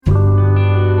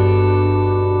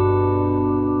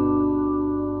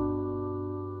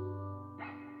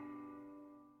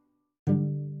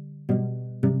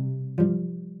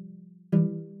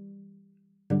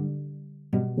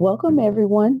Welcome,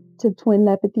 everyone, to Twin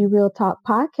Lepathy Real Talk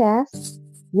Podcast,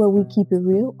 where we keep it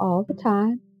real all the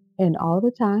time, and all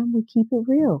the time we keep it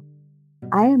real.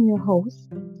 I am your host,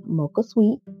 Mocha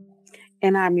Sweet.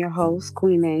 And I'm your host,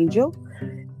 Queen Angel.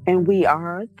 And we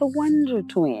are the Wonder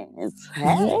Twins.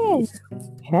 Hey,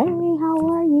 hey, how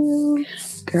are you?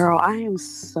 Girl, I am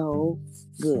so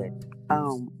good.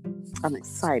 I'm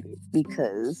excited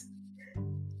because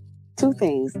two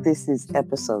things. This is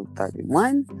episode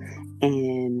 31,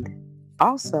 and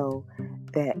also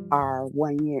that our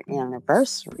 1 year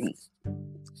anniversary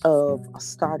of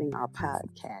starting our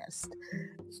podcast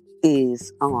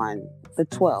is on the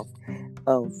 12th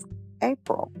of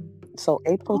April. So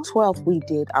April 12th, we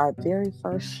did our very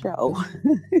first show.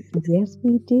 Yes,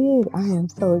 we did. I am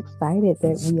so excited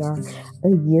that we are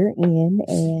a year in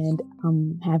and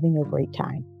I'm having a great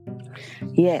time.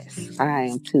 Yes, I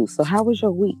am too. So how was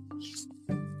your week?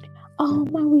 Oh,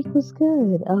 my week was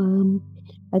good.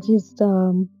 I just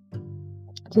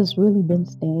really been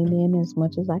staying in as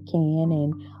much as I can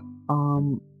and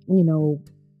um, you know,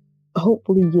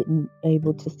 hopefully getting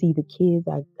able to see the kids.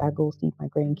 I go see my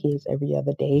grandkids every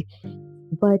other day.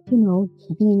 But,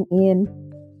 being in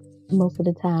most of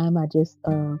the time, I just,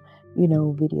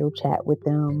 video chat with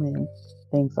them and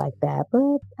things like that.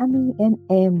 But I mean,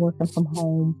 and working from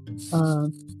home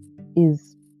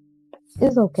is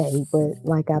okay. But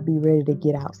like, I'll be ready to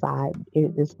get outside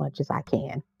as much as I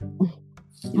can.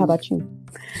 How about you?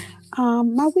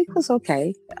 My week was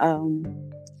okay.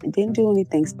 Didn't do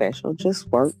anything special, just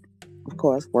work, of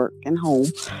course, work and home.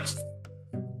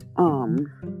 Um,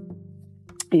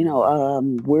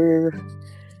 we're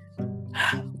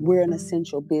an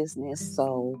essential business,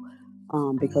 so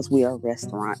because we are a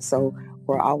restaurant, so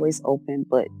we're always open,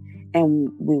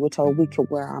 and we were told we could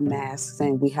wear our masks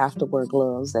and we have to wear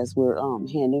gloves as we're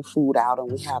handing food out, and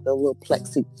we have the little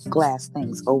plexiglass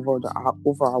things over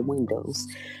our windows.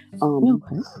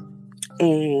 Okay.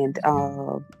 And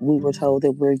we were told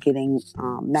that we're getting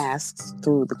masks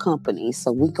through the company,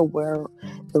 so we could wear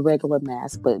the regular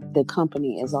mask, but the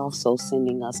company is also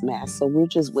sending us masks, so we're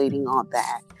just waiting on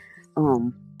that.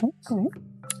 Okay.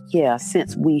 Yeah,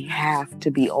 since we have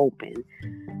to be open.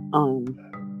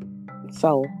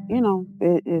 So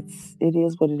it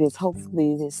is what it is.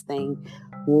 Hopefully this thing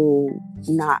will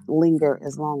not linger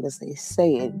as long as they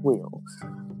say it will.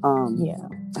 Yeah.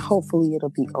 Hopefully it'll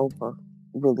be over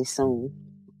really soon.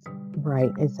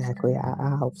 Right, exactly.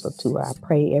 I hope so too. I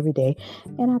pray every day,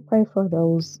 and I pray for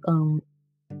those to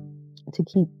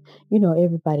keep,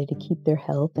 everybody to keep their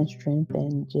health and strength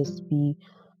and just be,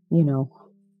 you know,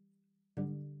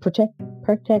 protect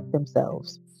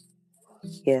themselves.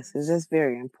 Yes, it's just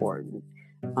very important.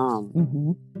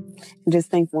 Mm-hmm. Just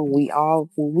think when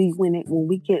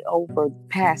we get over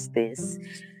past this,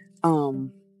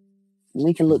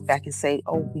 we can look back and say,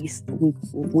 "Oh,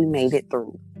 we made it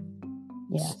through."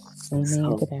 Yes,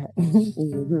 amen to that.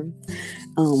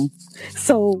 mm-hmm.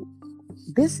 So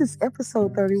this is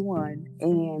episode 31,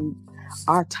 and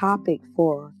our topic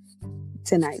for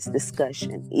tonight's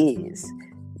discussion is: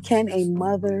 can a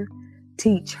mother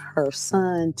teach her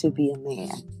son to be a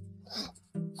man?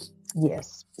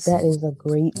 Yes, that is a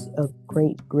great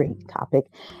topic,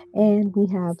 and we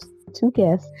have two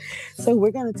guests. So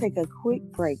we're going to take a quick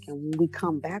break, and when we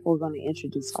come back, we're going to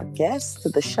introduce our guests to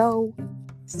the show.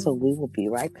 So we will be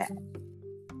right back.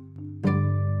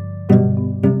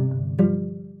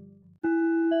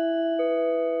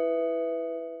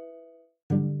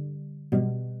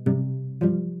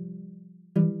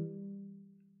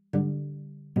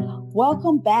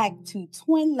 Welcome back to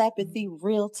Twin Lepathy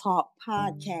Real Talk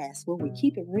Podcast, where we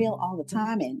keep it real all the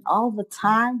time, and all the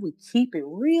time we keep it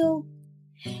real.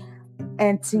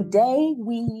 And today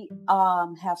we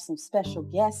have some special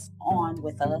guests on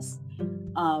with us,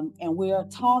 and we are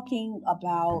talking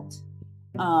about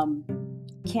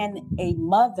can a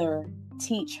mother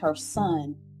teach her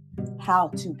son how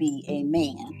to be a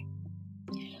man?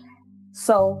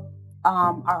 So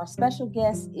our special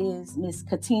guest is Miss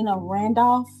Katina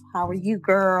Randolph. How are you,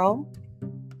 girl?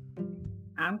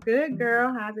 I'm good,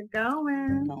 girl. How's it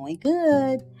going? Going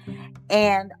good.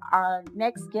 And our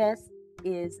next guest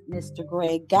is Mr.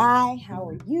 Greg Guy. How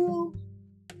are you?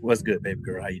 What's good, baby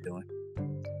girl? How you doing?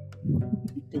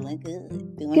 Doing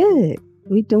good. Good.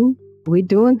 We're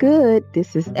doing good.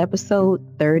 This is episode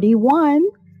 31.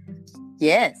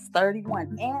 Yes,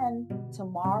 31. And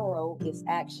tomorrow is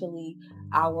actually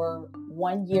our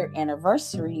 1 year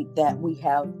anniversary that we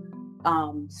have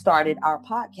started our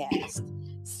podcast.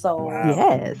 So wow.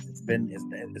 Yes, it's been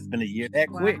a year that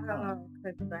quick. Wow.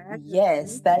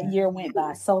 Yes, that year went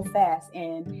by so fast,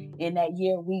 and in that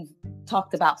year we've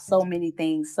talked about so many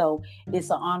things. So it's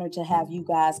an honor to have you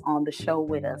guys on the show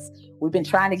with us. We've been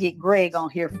trying to get Greg on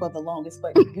here for the longest,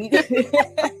 but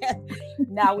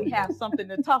now we have something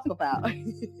to talk about with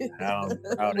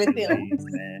him.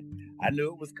 Man. I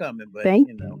knew it was coming, but Thank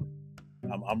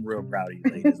I'm real proud of you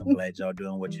ladies. I'm glad y'all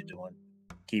doing what you're doing.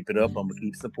 Keep it up. I'm gonna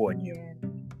keep supporting you.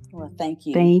 Well, thank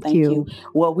you. Thank you.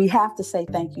 Well, we have to say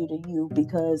thank you to you,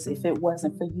 because if it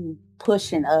wasn't for you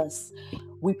pushing us,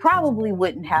 we probably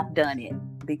wouldn't have done it,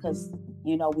 because,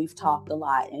 you know, we've talked a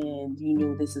lot and you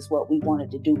knew this is what we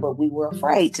wanted to do, but we were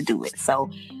afraid to do it. So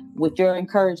with your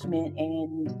encouragement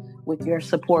and with your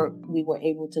support, we were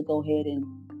able to go ahead and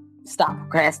stop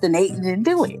procrastinating and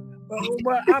do it.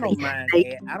 Well, I don't mind.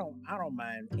 I don't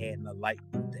mind adding a light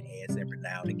to ass every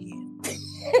now and again.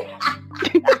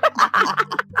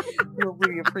 Well,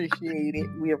 we appreciate it.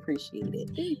 We appreciate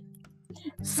it.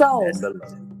 So,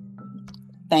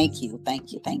 thank you.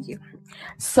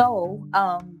 So,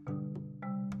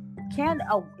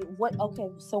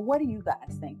 so what do you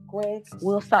guys think? Greg,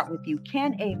 we'll start with you.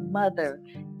 Can a mother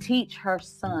teach her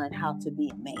son how to be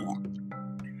a man?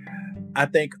 I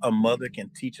think a mother can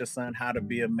teach her son how to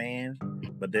be a man,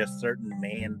 but there's certain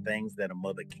man things that a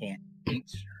mother can't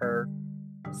teach her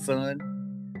son.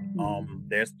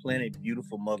 There's plenty of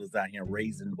beautiful mothers out here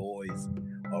raising boys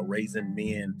or raising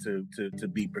men to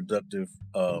be productive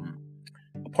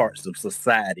parts of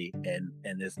society, and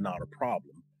it's not a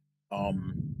problem.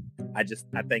 I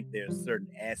think there's certain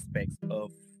aspects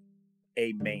of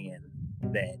a man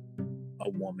that a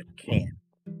woman can't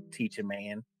teach a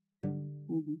man.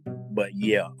 But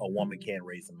yeah, a woman can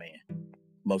raise a man,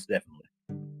 most definitely.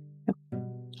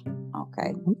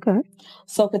 Okay. Okay.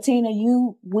 So, Katina,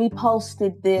 we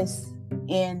posted this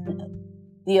in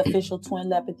the official Twin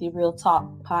Lepathy Real Talk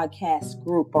podcast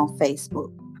group on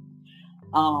Facebook.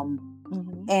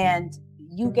 And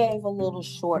you gave a little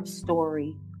short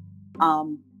story.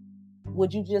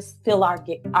 Would you just fill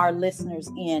our listeners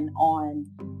in on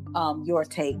your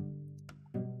take?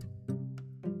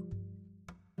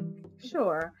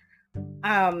 Sure.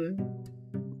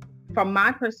 From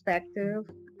my perspective,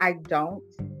 I don't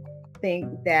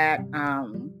think that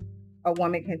a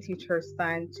woman can teach her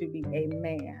son to be a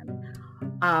man.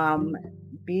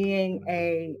 Being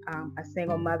a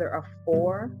single mother of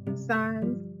 4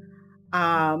 sons,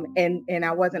 and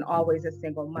I wasn't always a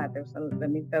single mother, so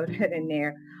let me throw that in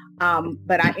there.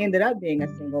 But I ended up being a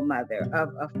single mother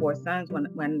of 4 sons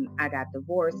when I got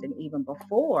divorced, and even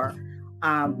before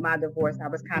my divorce, I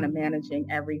was kind of managing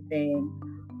everything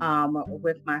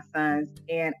with my sons,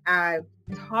 and I've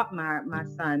taught my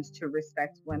sons to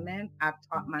respect women. I've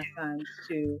taught my sons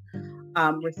to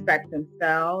respect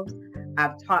themselves.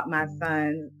 I've taught my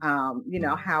sons,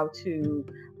 how to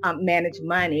manage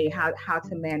money, how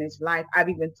to manage life. I've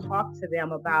even talked to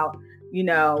them about,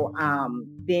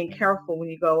 being careful when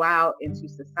you go out into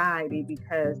society,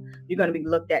 because you're going to be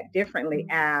looked at differently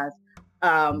as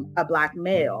a Black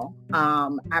male.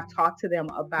 I've talked to them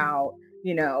about,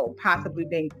 possibly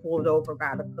being pulled over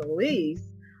by the police.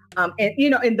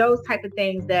 And those type of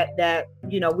things that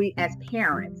we as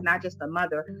parents, not just a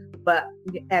mother, but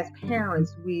as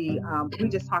parents, we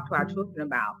just talk to our children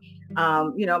about.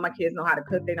 My kids know how to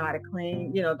cook, they know how to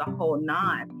clean, the whole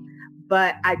 9.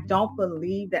 But I don't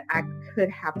believe that I could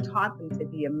have taught them to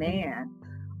be a man,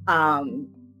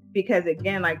 because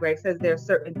again, like Greg says, there are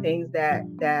certain things that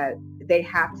they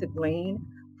have to glean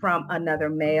from another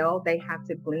male. They have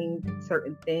to glean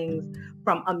certain things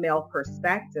from a male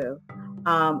perspective.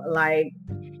 Like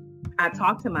I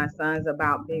talk to my sons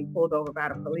about being pulled over by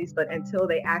the police, but until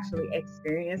they actually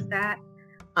experience that,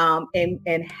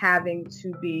 and having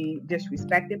to be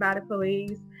disrespected by the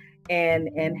police, and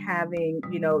having,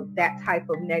 that type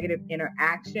of negative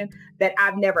interaction that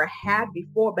I've never had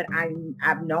before, but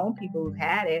I've known people who've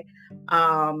had it.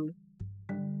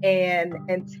 And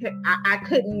I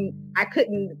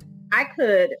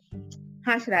could,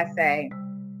 how should I say?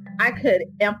 I could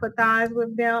empathize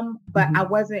with them, but I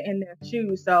wasn't in their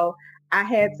shoes. So I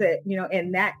had to,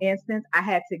 in that instance, I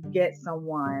had to get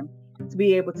someone to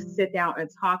be able to sit down and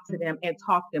talk to them and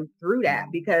talk them through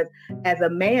that. Because as a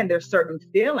man, there's certain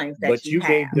feelings that you have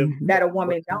gave them, that a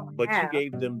woman don't have. But you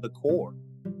gave them the core.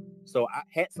 So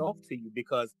hats off to you,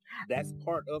 because that's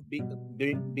part of being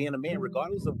a man,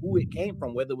 regardless of who it came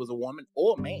from, whether it was a woman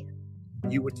or a man.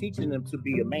 You were teaching them to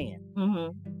be a man.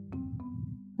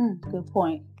 Good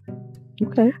point.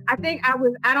 Okay. I think I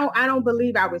don't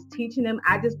believe I was teaching them.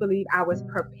 I just believe I was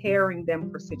preparing them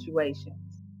for situations.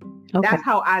 Okay. That's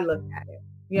how I looked at it.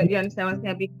 You understand what I'm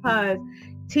saying? Because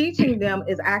teaching them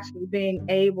is actually being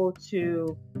able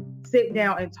to sit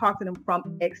down and talk to them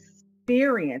from experience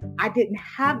experience. I didn't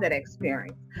have that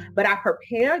experience, but I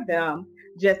prepared them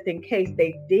just in case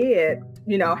they did,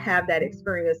 have that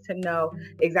experience to know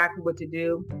exactly what to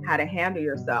do, how to handle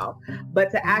yourself.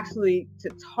 But to actually to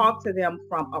talk to them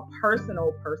from a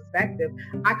personal perspective,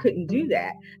 I couldn't do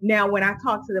that. Now, when I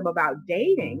talk to them about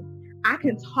dating, I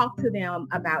can talk to them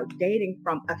about dating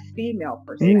from a female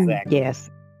perspective. Exactly.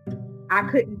 Yes. I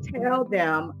couldn't tell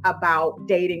them about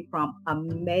dating from a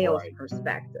male's Right.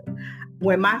 perspective.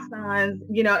 When my sons,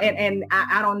 and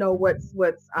I don't know what's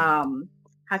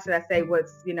how should I say,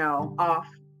 what's off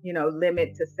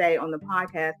limit to say on the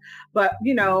podcast, but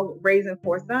raising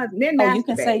 4 sons, men Oh, masturbate. you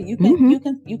can say you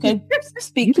can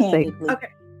speak You can say- candidly.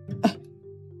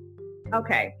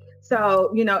 Okay.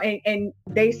 So, and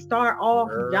they start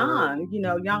off young,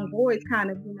 young boys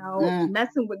kind of,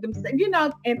 messing with them,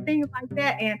 and things like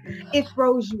that. And it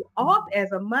throws you off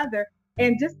as a mother.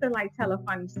 And just to tell a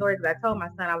funny story, because I told my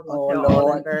son I was going to tell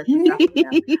all the embarrassing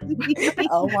stuff.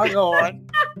 Oh my God.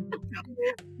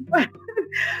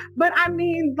 But I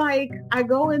mean, I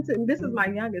go into, this is my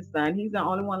youngest son. He's the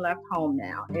only one left home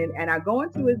now. And I go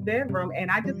into his bedroom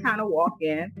and I just kind of walk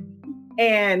in.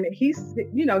 And he's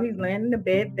laying in the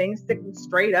bed, things sitting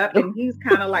straight up, and he's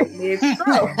kind of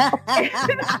mid-stroke.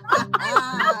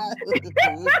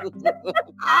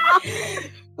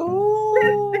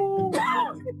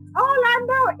 All I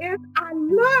know is I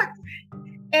looked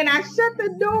and I shut the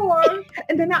door,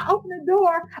 and then I opened the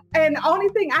door, and the only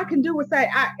thing I can do was say,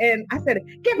 I said,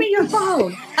 "Give me your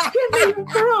phone. Give me your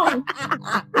phone."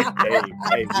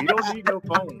 Hey, we don't need no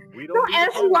phone. We Don't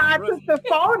ask me why I took the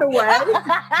phone away.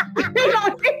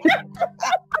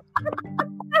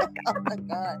 Oh my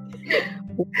God.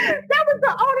 That was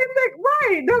the only thing,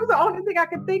 right? That was the only thing I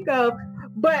could think of.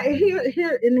 But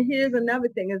here's another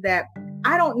thing is that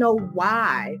I don't know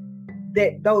why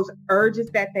that those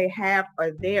urges that they have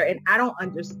are there, and I don't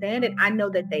understand it. I know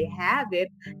that they have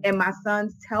it, and my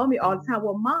sons tell me all the time,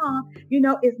 "Well, Mom,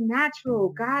 it's natural.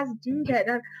 Guys do that."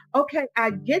 And okay, I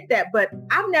get that, but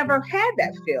I've never had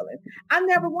that feeling. I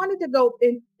never wanted to go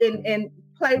and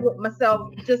play with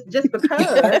myself just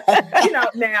because,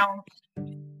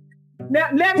 Now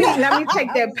let me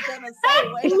take that. I was gonna say,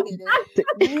 wait a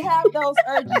minute. We have those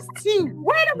urges too.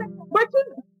 Wait a minute, but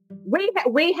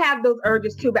we have those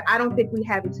urges too, but I don't think we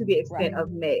have it to the extent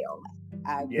of males.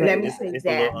 Yeah, Let me say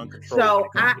that. So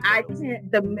I can't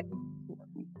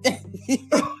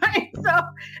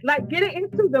so getting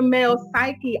into the male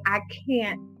psyche, I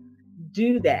can't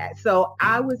do that. So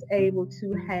I was able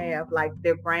to have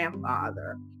their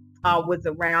grandfather was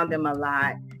around them a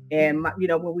lot. And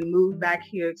when we moved back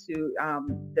here to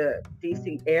the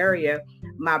DC area,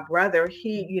 my brother,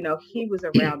 he was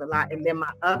around a lot, and then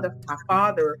my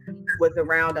father was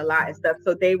around a lot and stuff.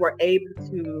 So they were able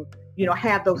to,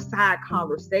 have those side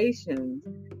conversations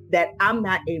that I'm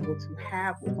not able to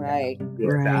have with them. Right.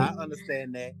 Yes, Right. I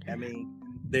understand that. I mean,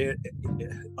 there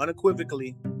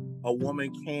unequivocally, a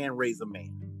woman can raise a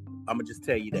man. I'm gonna just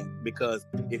tell you that, because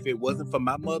if it wasn't for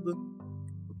my mother,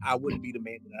 I wouldn't be the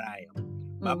man that I am.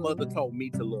 My mother taught me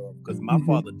to love, because my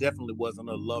father definitely wasn't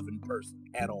a loving person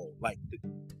at all.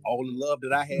 All the love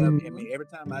that I have, I mean, every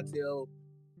time I tell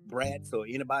brats or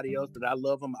anybody else that I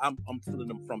love them, I'm telling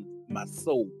them from my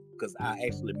soul, because I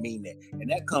actually mean that, and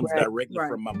that comes directly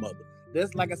from my mother.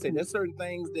 There's, like I said, there's certain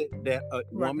things that a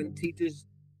woman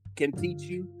can teach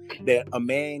you that a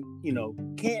man,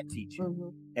 can't teach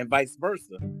you, and vice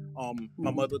versa.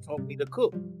 My mother taught me to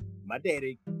cook. My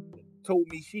daddy told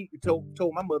me told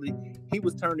my mother he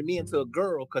was turning me into a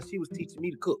girl because she was teaching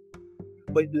me to cook,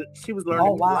 but she was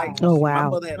learning life. Oh, wow. My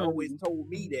mother had always told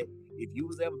me that if you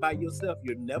was ever by yourself,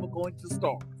 you're never going to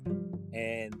starve,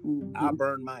 and I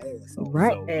burned my ass off.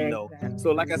 Right. So,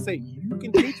 so like I say, you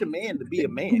can teach a man to be a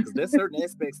man, because there's certain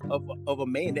aspects of a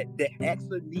man that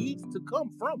actually needs to come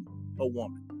from a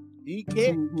woman. He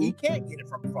can't get it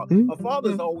from a father. A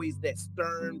father's always that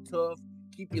stern, tough,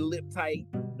 keep your lip tight,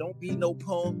 don't be no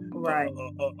punk, Right.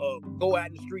 Go out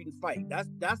in the street and fight.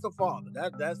 That's a father.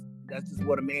 That's just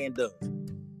what a man does.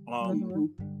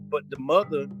 But the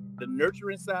mother, the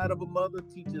nurturing side of a mother,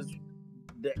 teaches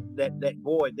that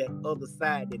boy that other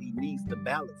side that he needs to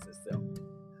balance himself.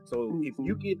 So if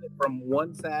you get it from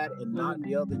one side and not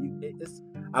the other,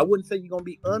 I wouldn't say you're gonna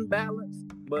be unbalanced,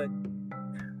 but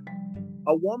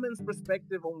a woman's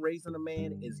perspective on raising a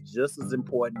man is just as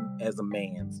important as a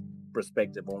man's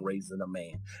perspective on raising a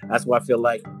man. That's why I feel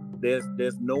like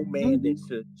there's no man that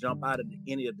should jump out of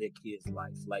any of their kids'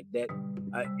 lives like that.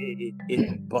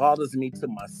 It bothers me to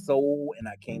my soul, and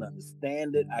I can't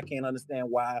understand it. I can't understand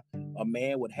why a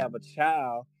man would have a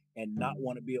child and not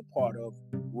want to be a part of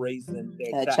raising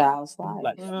their That child. child's life.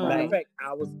 Like, Mhm. matter of Right. fact,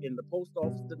 I was in the post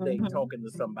office today Mhm. talking to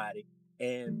somebody,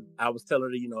 and I was telling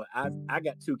her, you know, I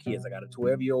got two kids. I got a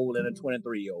 12-year-old and a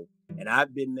 23-year-old, and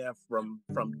I've been there from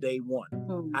day one.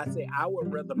 Mhm. I say I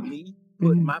would rather me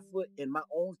put Mhm. my foot in my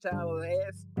own child's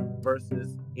ass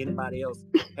versus anybody else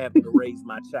having to raise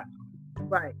my child.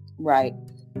 Right. Right.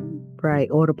 Right.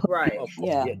 Or the Right. Of course,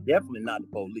 Yeah. yeah, definitely not the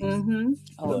police. Mm-hmm.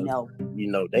 Oh Because, no. you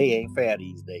know, they ain't fair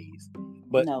these days.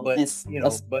 But No. but It's, you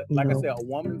know, but like I No. said, a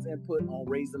woman's input on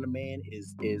raising a man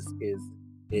is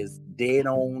dead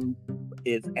on,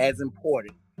 is as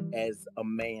important as a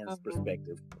man's Mhm.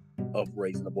 perspective of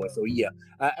raising a boy. So yeah,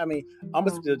 I mean, I'm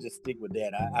gonna still just stick with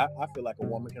that. I feel like a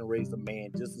woman can raise a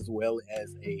man just as well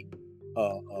as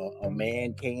a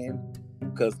man can,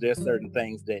 because there's certain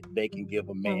things that they can give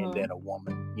a man Mhm. that a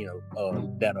woman, you know,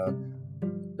 that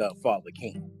the father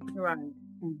can't. Right.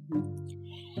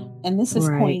 And this is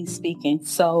Right. Queen speaking.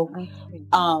 So, Okay.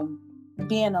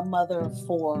 being a mother of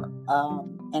four,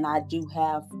 and I do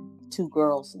have 2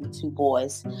 girls and 2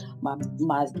 boys.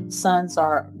 My sons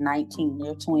are 19;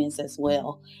 they're twins as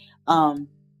well.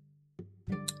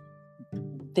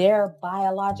 Their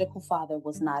biological father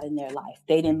was not in their life.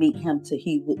 They didn't meet him till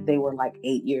they were like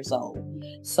 8 years old.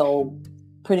 So,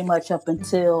 pretty much up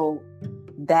until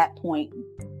that point,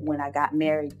 when I got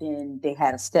married, then they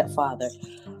had a stepfather.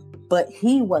 But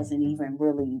he wasn't even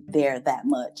really there that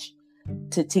much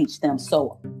to teach them.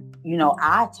 So, you know,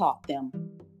 I taught them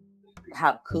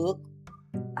how to cook,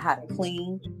 how to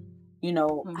clean, you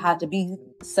know, how to be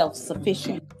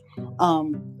self-sufficient.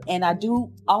 And I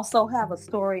do also have a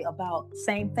story about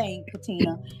same thing,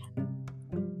 Katina.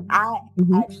 I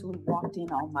Mhm. actually walked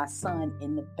in on my son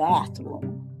in the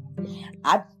bathroom.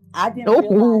 I didn't Oh.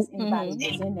 realize anybody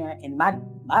was in there, and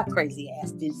my crazy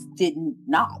ass just didn't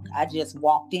knock. I just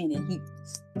walked in, and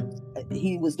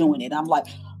he was doing it. I'm like,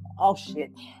 oh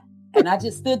shit. And I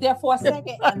just stood there for a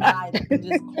second, and I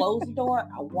just closed the door.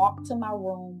 I walked to my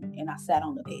room, and I sat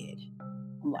on the bed.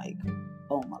 I'm like,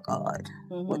 oh my God,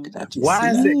 what did I just Why see?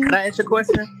 is it? Can I ask you a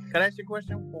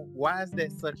question? Why is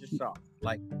that such a shock?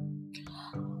 Like,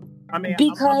 I mean,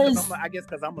 Because I guess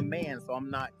because I'm a man, so I'm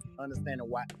not understanding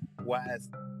why. Is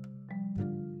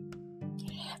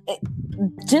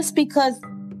just because,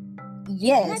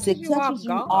 yes, it Catches you off catches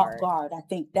you off guard. guard. I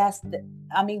think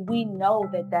I mean, we know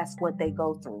that that's what they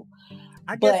go through.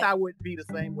 I guess I would be the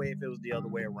same way if it was the other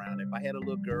way around. If I had a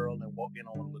little girl and walked in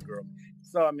on a little girl,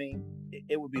 so I mean,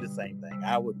 it would be the same thing.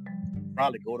 I would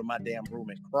probably go to my damn room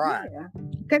and cry. Yeah.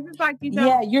 Because it's like you don't.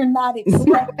 Yeah, you're not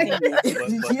expecting it.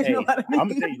 But You hey, know what I mean? I'm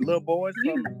gonna tell you, little boys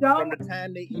You from don't. the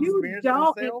time they You experience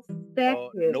don't themselves,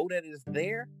 expect it. know that it's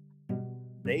there,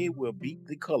 they will beat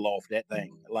the color off that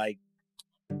thing. Like,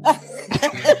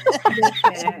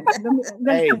 Listen,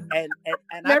 hey, and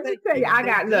I let me think tell you, I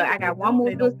got one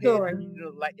more good story. You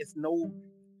know, like it's no,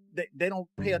 they don't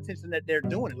pay attention that they're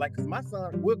doing it. Like, cause my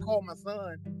son, we'll call my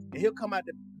son, and he'll come out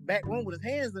the back room with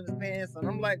his hands in his pants, and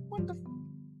I'm like, what the,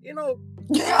 you know,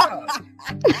 yeah,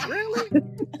 really?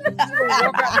 You gonna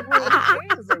walk out the room with your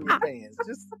hands in your pants?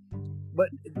 Just,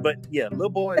 but yeah, little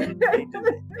boys, they do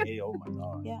that. Hey, oh my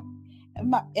God. Yeah.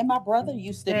 And my brother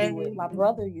used to do it. My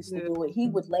brother used to do it. He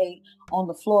would lay on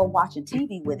the floor watching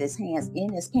TV with his hands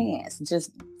in his pants,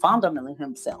 just fondling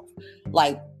himself.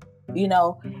 Like, you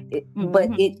know, but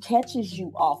it catches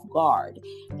you off guard.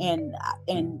 And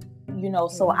you know,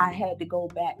 so I had to go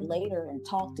back later and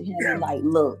talk to him and like,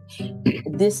 look,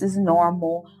 this is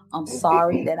normal. I'm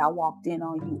sorry that I walked in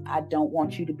on you. I don't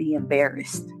want you to be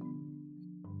embarrassed.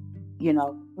 You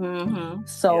know?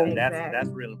 So yeah, that's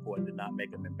real important, to not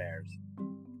make them embarrassed.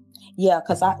 Yeah,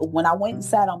 because when I went and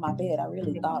sat on my bed, I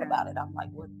really thought about it. I'm like,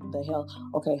 what the hell?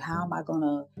 Okay, how am I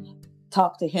gonna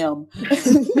talk to him?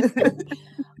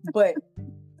 But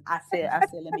I said,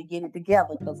 let me get it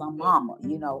together because I'm mama.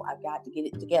 You know, I got to get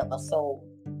it together. So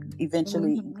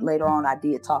eventually, later on, I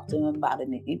did talk to him about it,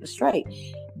 and it was straight.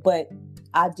 But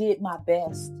I did my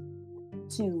best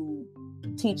to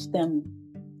teach them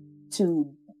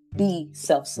to be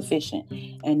self-sufficient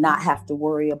and not have to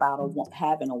worry about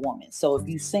having a woman. So if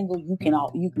you single, you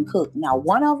can cook. Now,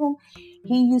 one of them,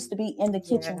 he used to be in the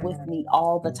kitchen with me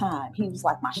all the time. He was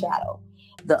like my shadow.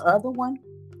 The other one,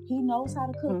 he knows how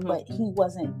to cook, but he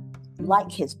wasn't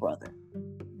like his brother.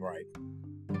 Right.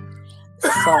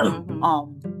 So,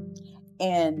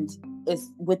 and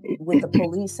it's with the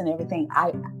police and everything.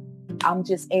 I'm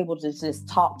just able to just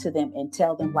talk to them and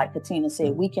tell them, like Katina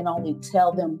said, we can only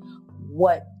tell them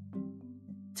what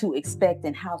to expect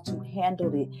and how to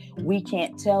handle it. We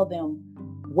can't tell them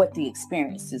what the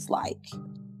experience is like.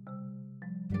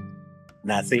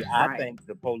 Now, see, I think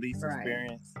the police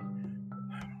experience,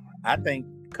 I think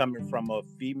coming from a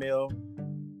female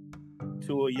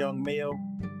to a young male,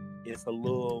 it's a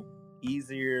little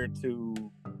easier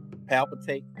to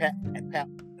palpitate.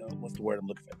 What's the word I'm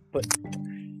looking for? But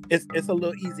it's a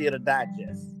little easier to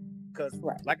digest because,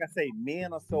 like I say,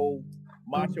 men are so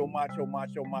macho.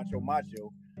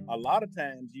 A lot of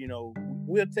times, you know,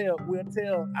 we'll tell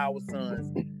our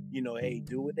sons, you know, hey,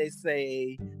 do what they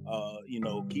say, you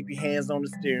know, keep your hands on the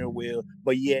steering wheel,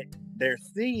 but yet they're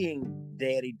seeing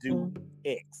daddy do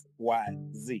X, Y,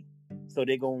 Z. So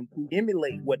they're going to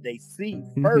emulate what they see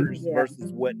first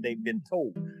versus what they've been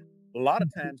told. A lot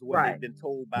of times what they've been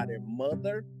told by their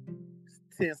mother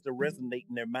tends to resonate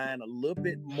in their mind a little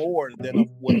bit more than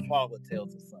what a father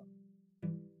tells a son.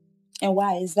 And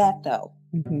why is that though?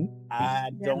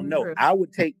 I don't know. I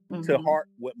would take to heart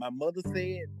what my mother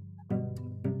said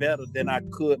better than I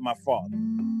could my father.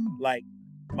 Like,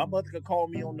 my mother could call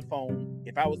me on the phone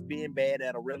if I was being bad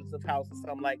at a relative's house or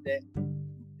something like that.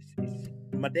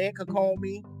 My dad could call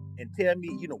me and tell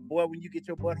me, you know, boy, when you get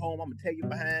your butt home, I'm gonna tear you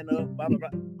behind up, blah blah blah.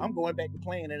 I'm going back to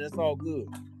playing and it's all good.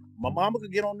 My mama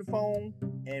could get on the phone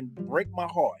and break my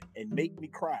heart and make me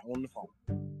cry on the phone.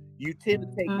 You tend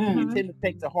to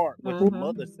take to heart what your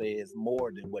mother says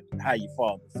more than how your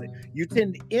father says. You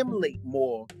tend to emulate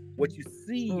more what you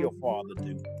see your father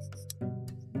do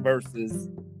versus,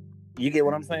 you get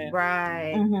what I'm saying?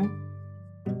 Right.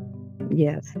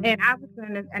 Yes. And I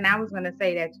was gonna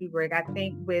say that too, Greg. I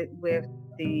think with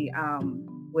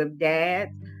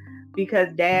dads,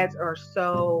 because dads are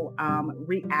so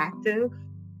reactive.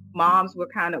 Moms, we're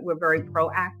very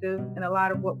proactive in a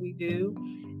lot of what we do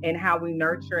and how we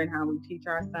nurture and how we teach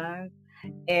our sons.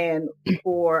 And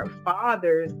for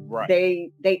fathers,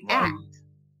 they act,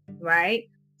 right?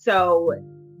 So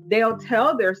they'll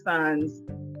tell their sons,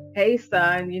 hey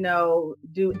son, you know,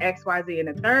 do X, Y, Z and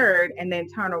a third, and then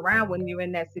turn around when you're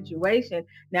in that situation.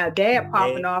 Now dad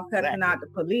popping off, cussing out the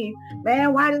police.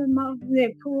 Man, why does mom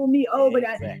pull me over?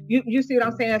 You see what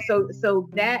I'm saying? So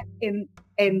that and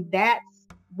that's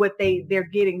what they're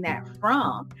getting that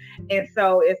from. And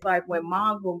so it's like when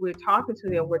we're talking to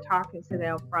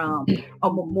them from a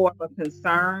more of a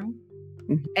concern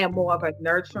and more of a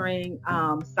nurturing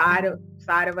side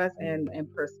of us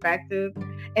and perspective.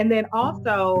 And then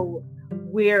also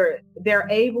they're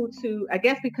able to, I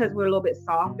guess because we're a little bit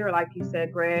softer, like you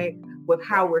said, Greg, with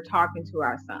how we're talking to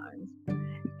our sons.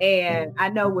 And I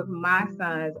know with my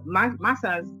sons, my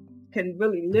sons can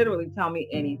really literally tell me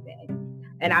anything.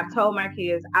 And I've told my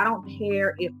kids, I don't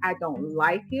care if I don't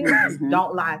like it,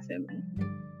 don't lie to me.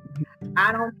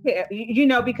 I don't care, you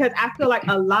know, because I feel like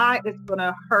a lie is going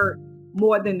to hurt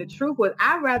more than the truth would.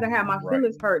 I'd rather have my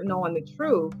feelings hurt knowing the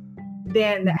truth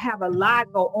than have a lie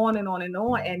go on and on and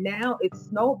on. And now it's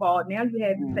snowballed. Now you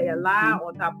had to say a lie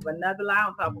on top of another lie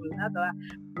on top of another lie.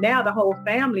 Now the whole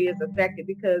family is affected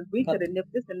because we could have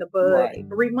nipped this in the bud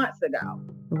 3 months ago.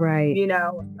 Right. You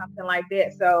know, something like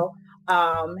that. So,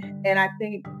 and I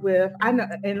think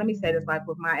and let me say this, like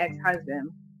with my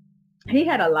ex-husband, he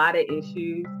had a lot of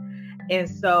issues. And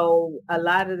so a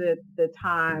lot of the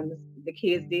times the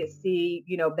kids did see,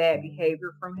 you know, bad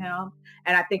behavior from him.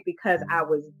 And I think because I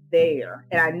was there,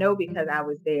 and I know because I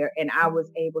was there and I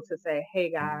was able to say,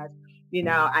 hey guys, you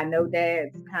know, I know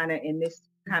dad's kind of in this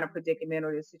kind of predicament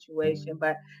or this situation,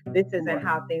 but this isn't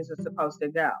how things are supposed to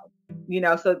go. You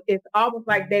know, so it's almost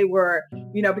like they were,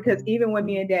 you know, because even when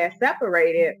me and dad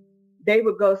separated, they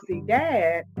would go see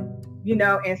dad, you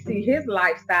know, and see his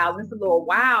lifestyle. It's a little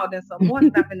wild and some more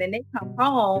stuff. And then they come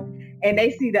home and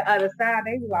they see the other side.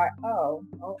 They be like, oh,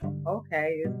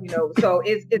 okay. You know, so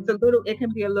it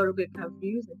can be a little bit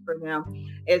confusing for them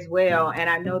as well. And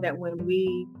I know that when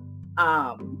we,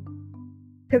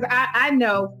 because I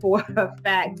know for a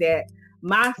fact that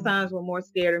my sons were more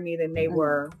scared of me than they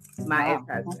were my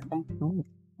ex-husband. Oh,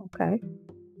 okay.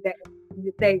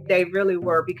 They really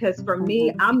were, because for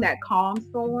me, I'm that calm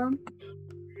storm.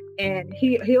 And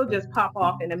he'll just pop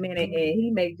off in a minute, and he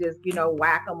may just, you know,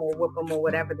 whack them or whip them or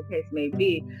whatever the case may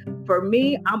be. For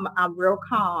me, I'm real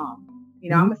calm. You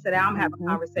know, I'm gonna sit down, have a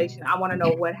conversation. I want to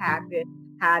know what happened,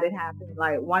 how did it happen.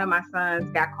 Like one of my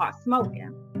sons got caught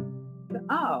smoking.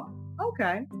 Oh,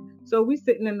 okay. So we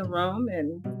sitting in the room,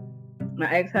 and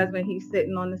my ex-husband, he's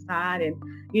sitting on the side, and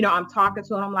you know, I'm talking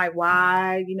to him. I'm like,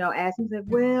 why? You know, asking him,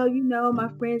 well, you know, my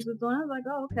friends was doing. I was like,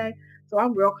 oh, okay. So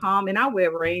I'm real calm, and I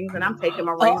wear rings, and I'm taking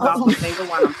my rings off my finger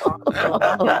while I'm talking.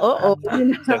 You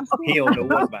know? He don't know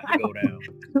what's about to go down.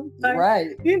 Like,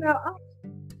 right. You know,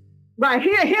 right.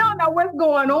 He don't know what's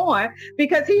going on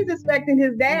because he's expecting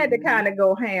his dad to kind of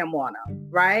go ham on him,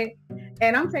 right?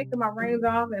 And I'm taking my reins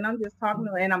off and I'm just talking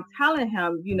to him and I'm telling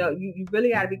him, you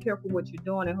really got to be careful what you're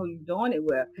doing and who you're doing it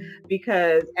with.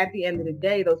 Because at the end of the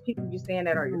day, those people you're saying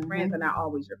that are your friends are not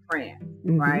always your friends,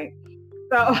 right?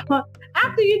 So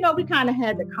after, we kind of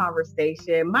had the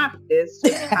conversation, my fist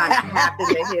just kind of happened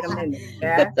to hit him in the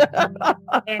chest.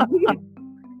 And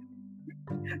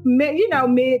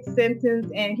mid-sentence,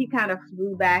 and he kind of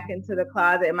flew back into the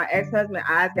closet, and my ex-husband's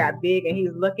eyes got big and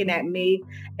he's looking at me,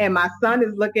 and my son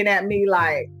is looking at me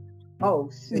like, oh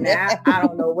snap, I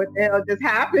don't know what the hell just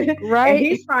happened. Right. And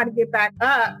he's trying to get back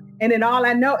up, and then all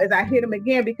I know is I hit him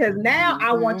again, because now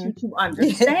I want you to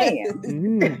understand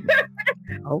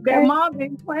that mom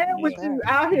ain't playing with you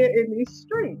out here in these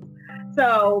streets.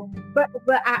 So but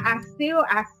I still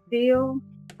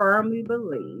firmly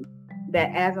believe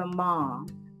that as a mom,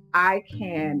 I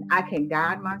can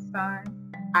guide my son.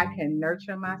 I can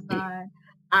nurture my son.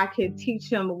 I can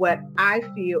teach him what I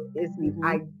feel is the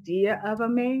idea of a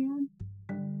man.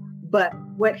 But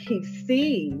what he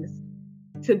sees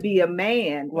to be a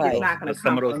man is not going to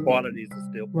come. Some of those qualities are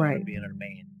still part of being a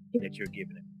man that you're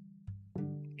giving him.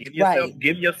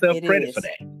 Give yourself credit for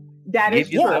that.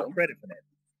 Give yourself credit for that.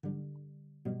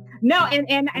 No,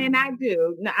 and I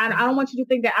do. I don't want you to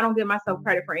think that I don't give myself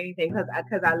credit for anything,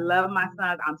 because I love my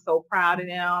sons. I'm so proud of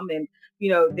them, and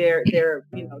they're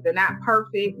not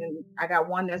perfect, and I got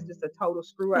one that's just a total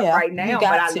screw up right now, but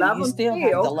I love them still.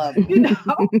 Have to love them.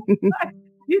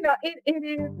 It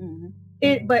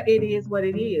is. But it is what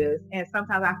it is, and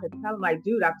sometimes I have to tell them, like,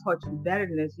 dude, I've taught you better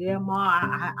than this. Yeah,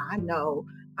 Ma, I know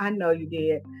you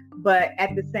did, but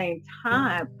at the same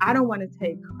time, I don't want to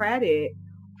take credit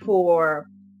for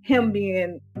him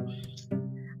being,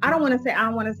 I don't want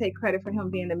to take credit for him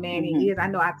being the man he is. I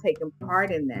know I've taken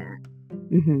part in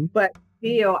that, but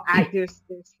still, there's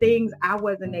things I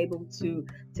wasn't able to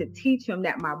teach him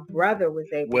that my brother was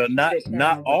able. Well,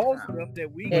 not all stuff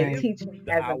that we teach him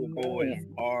as our boys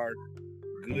are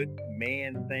good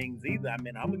man things either. I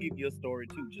mean, I'm gonna give you a story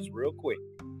too, just real quick.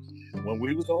 When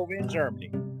we was over in Germany,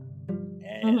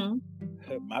 and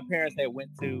my parents had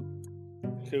went to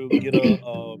get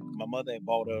my mother had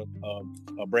bought a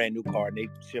brand new car, and they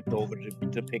shipped over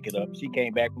to pick it up. She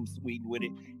came back from Sweden with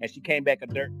it, and she came back a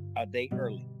day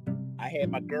early. I had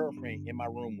my girlfriend in my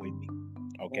room with me.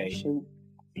 Okay. Oh,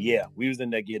 yeah, we was in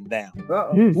there getting down.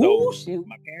 So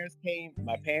my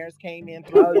parents came in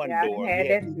through one door. We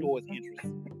had two doors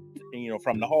entrance,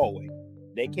 from the hallway.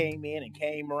 They came in and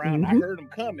came around. I heard them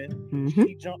coming.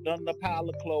 She jumped under the pile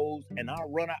of clothes, and I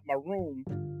run out my room.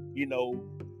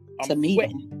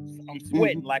 I'm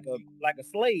sweating like a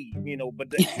slave, but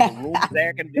the room's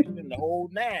air conditioning, the whole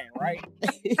nine, right?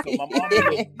 So my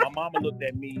mama looked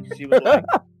at me. She was like,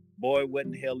 "Boy, what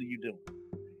in the hell are you doing?"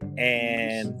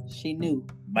 And she knew.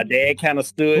 My dad kind of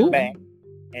stood back,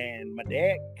 and my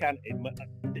dad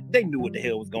they knew what the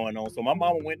hell was going on. So my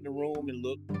mama went in the room and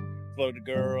looked for the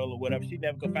girl or whatever. She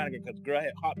never could find her because the girl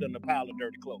had hopped under a pile of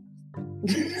dirty clothes.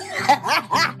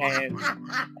 And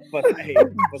for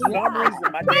some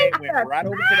reason, my dad went right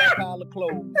over to that pile of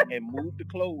clothes and moved the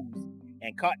clothes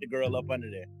and caught the girl up under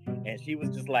there. And she was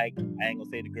just like, I ain't gonna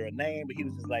say the girl's name, but he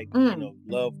was just like,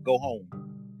 love, go home.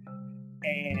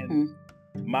 And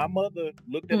my mother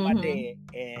looked at my dad,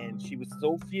 and she was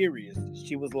so furious.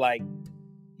 She was like,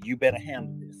 you better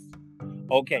handle this.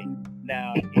 Okay,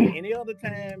 now any other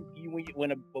time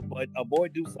when a boy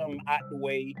do something out the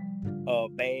way,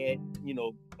 bad,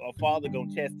 a father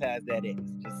gonna chastise that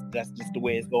ass. That's just the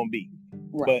way it's gonna be.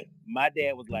 Right. But my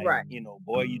dad was like,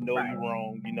 boy, you're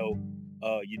wrong.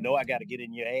 I gotta get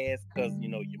in your ass because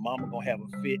your mama gonna have a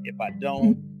fit if I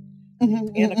don't.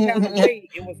 In a kind of way,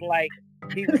 it was like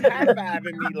he was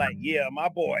high-fiving me like, yeah, my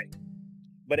boy.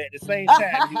 But at the same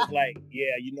time, he was like,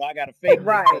 yeah, I got to fake it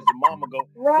because your mama go.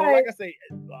 So like I say,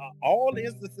 all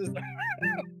instances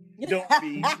don't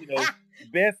be,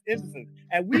 best instances.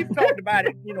 And we've talked about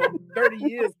it, 30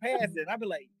 years past it. I'd be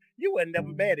like, you wasn't never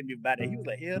mad at me about it. He was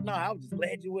like, hell no, I was just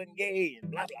glad you wasn't gay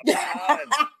and blah, blah, blah.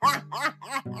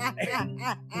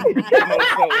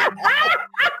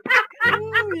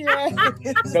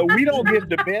 So we don't give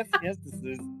the best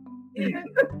instances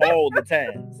all the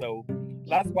time. So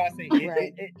that's why I say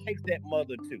it takes that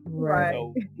mother too. Right.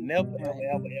 So never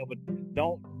ever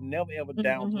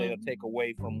downplay or take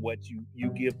away from what you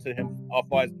give to him, as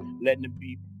far as letting him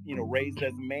be, raised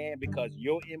as a man, because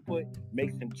your input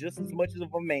makes him just as much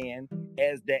of a man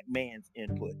as that man's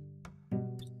input.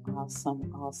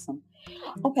 Awesome.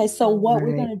 Okay, so what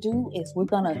we're gonna do is we're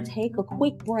gonna take a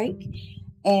quick break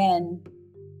and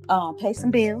pay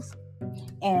some bills.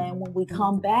 And when we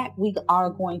come back, we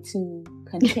are going to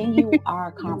continue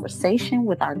our conversation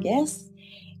with our guests.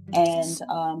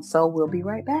 And so we'll be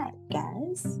right back,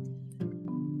 guys.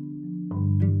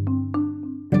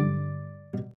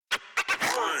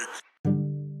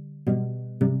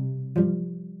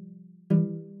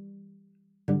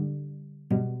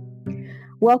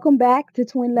 Welcome back to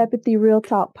Twin Lepathy Real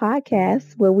Talk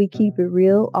Podcast, where we keep it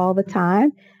real all the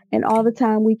time. And all the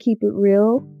time we keep it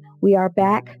real. We are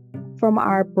back from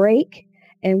our break,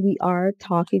 and we are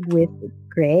talking with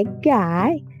Greg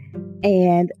Guy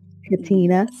and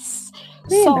Katina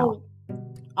Randolph.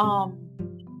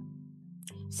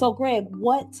 So Greg,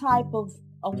 what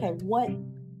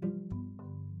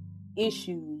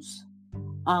issues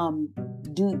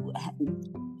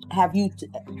have you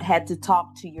had to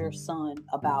talk to your son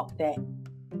about that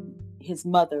his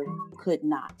mother could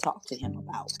not talk to him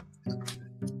about?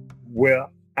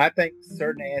 Well, I think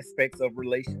certain aspects of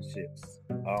relationships,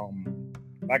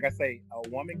 like I say, a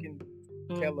woman can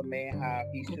tell a man how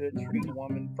he should treat a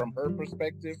woman from her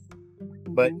perspective,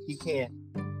 but he can't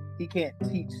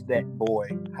teach that boy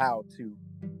how to,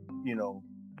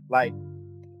 like,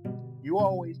 you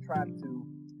always try to,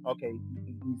 okay,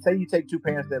 say you take two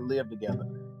parents that live together.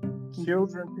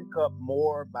 Children pick up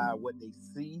more by what they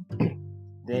see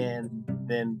than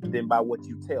by what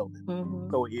you tell them. Mm-hmm.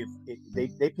 So if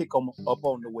they pick up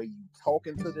on the way you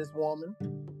talking to this woman,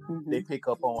 they pick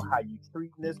up on how you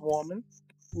treating this woman.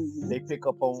 They pick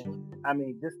up on,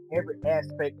 just every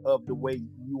aspect of the way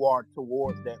you are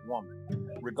towards that woman.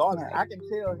 Regardless, I can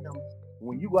tell him,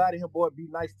 when you go out of here, boy, be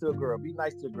nice to a girl.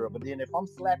 But then if I'm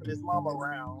slapping his mama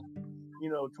around,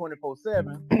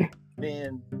 24/7,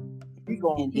 then he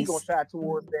gonna try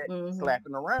towards that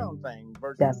slapping around thing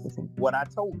versus what I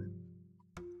told him.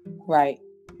 Right.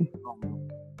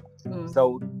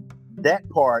 So that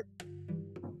part.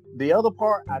 The other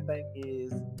part, I think,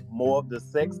 is more of the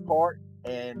sex part.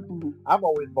 And I've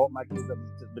always brought my kids up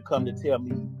to come to tell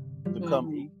me to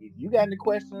come. If you got any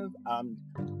questions, I'm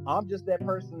just that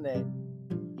person that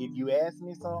if you ask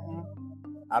me something,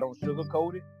 I don't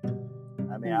sugarcoat it.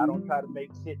 I don't try to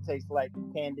make shit taste like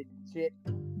candied shit.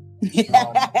 I'm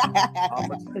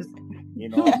gonna just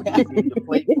give you the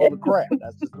plate full of crap.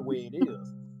 That's just the way it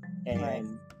is.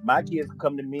 And my kids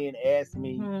come to me and ask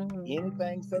me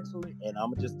anything sexually, and I'm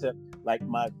gonna just tell. Like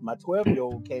my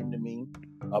 12-year-old came to me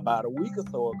about a week or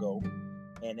so ago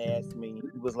and asked me.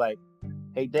 He was like,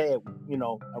 "Hey, Dad,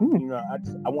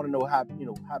 I want to know how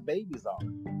babies are."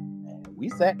 And we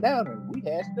sat down and we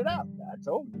hashed it out. I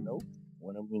told him,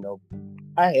 when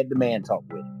I had the man talk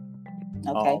with him.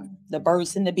 Okay, the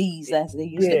birds and the bees, as they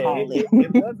used to call it.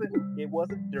 It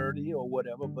wasn't dirty or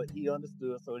whatever, but he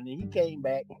understood. So then he came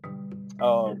back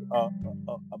about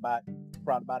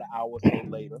an hour or so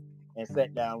later and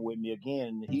sat down with me again.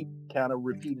 And he kind of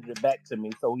repeated it back to me,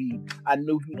 so I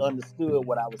knew he understood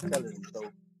what I was telling him.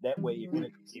 So that way, if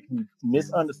he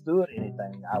misunderstood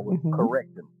anything, I would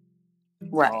correct him.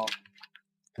 Right.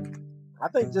 I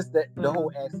think just that the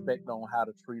whole aspect on how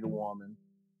to treat a woman.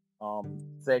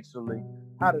 Sexually,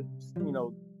 how to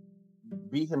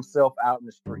be himself out in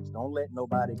the streets. Don't let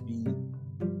nobody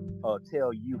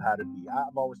tell you how to be.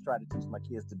 I've always tried to teach my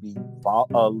kids to be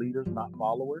leaders, not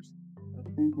followers.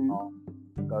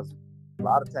 Because a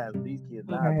lot of times these kids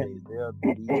nowadays, they'll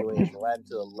lead your ass right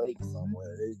into a lake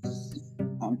somewhere.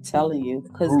 I'm telling you,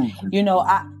 because we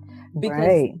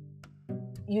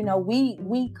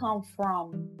come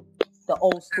from the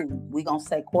old school. We're gonna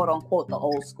say, quote unquote, the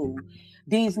old school.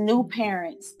 These new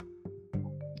parents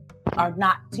are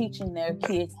not teaching their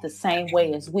kids the same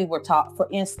way as we were taught. For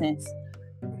instance,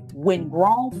 when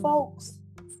grown folks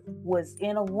was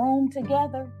in a room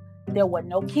together, there were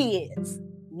no kids.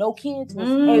 No kids was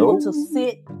able to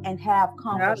sit and have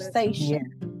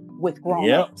conversation with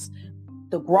grown-ups.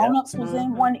 The grown-ups was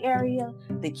in one area,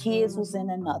 the kids was in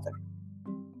another.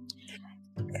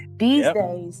 These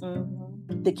days,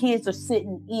 the kids are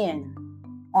sitting in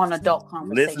on adult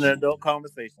conversations. Listen to adult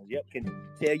conversations. Can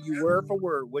tell you word for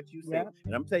word what you say.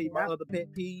 And I'm telling you my other pet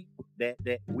peeve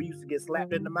that we used to get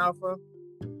slapped in the mouth of.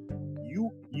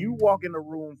 You walk in a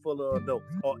room full of adults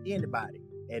or anybody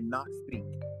and not speak.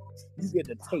 You get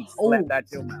the taste slapped out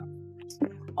your mouth.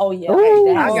 Oh yeah.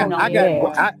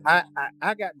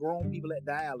 I got grown people at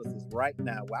dialysis right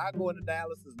now. Where I go into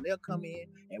dialysis and they'll come in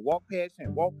and walk past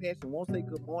and won't say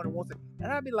good morning,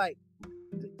 and I'll be like,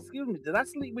 "Excuse me, did I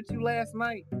sleep with you last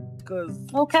night?" Because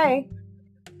I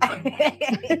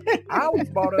always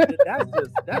brought up that's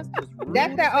just rude.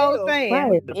 That's that old saying.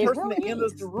 Right. The person that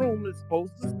enters the room is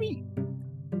supposed to speak.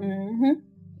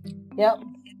 Yep.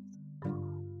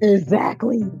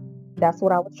 Exactly. That's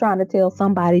what I was trying to tell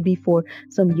somebody before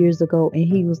some years ago, and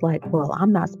he was like, "Well,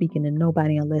 I'm not speaking to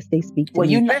nobody unless they speak to Well,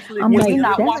 me." Especially I'm if well, like, you're you're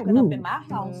not "That's walking up in rude. my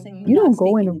house and You you're not don't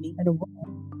go in speaking to me. in a room."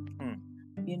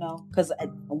 You know, because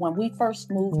when we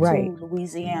first moved Right. to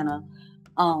Louisiana,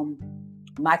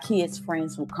 my kids'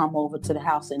 friends would come over to the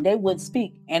house and they would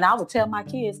speak, and I would tell my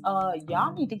kids,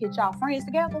 y'all need to get y'all friends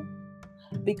together,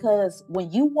 because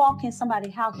when you walk in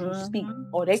somebody's house, you speak,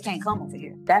 or they can't come over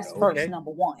here. That's first, Okay.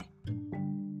 number one.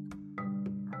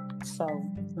 So,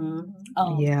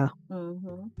 Yeah.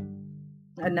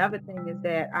 Another thing is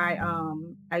that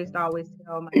I used to always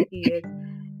tell my kids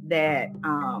that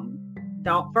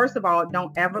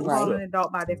don't ever call Right. an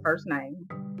adult by their first name.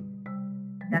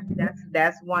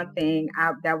 That's one thing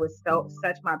that was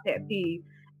such my pet peeve.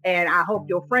 And I hope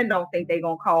your friend don't think they're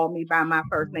gonna call me by my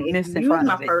first name. If Miss you in use front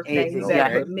my of it. first name, you better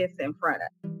Exactly. put Miss in front of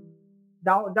it.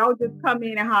 Don't just come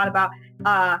in and holler about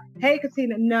hey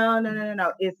Katina.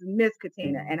 No. It's Miss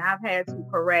Katina. And I've had to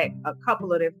correct a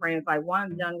couple of their friends. Like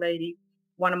one young lady,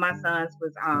 one of my sons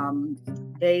was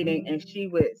dating, and she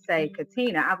would say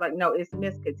Katina. I was like, no, it's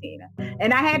Miss Katina.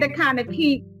 And I had to kind of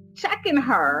keep checking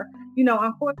her. You know,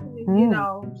 unfortunately,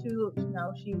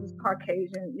 she was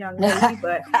Caucasian young lady,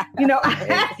 but And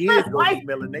kids go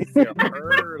smelling themselves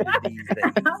early these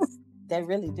days. They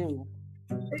really do.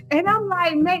 And I'm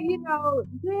like, man,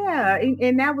 yeah.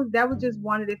 And that was just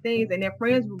one of the things. And their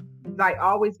friends would like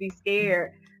always be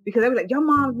scared because they were like, your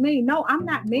mom's mean. No, I'm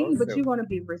not mean, but you're gonna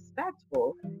be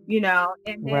respectful, And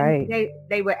then Right.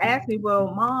 they would ask me,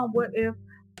 well, Mom, what if,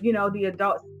 the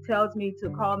adult tells me to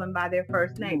call them by their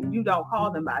first name? You don't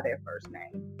call them by their first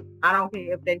name. I don't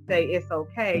care if they say it's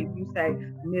okay. You say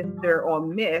Mr. or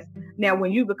Miss. Now,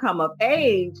 when you become of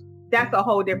age, that's a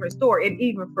whole different story. And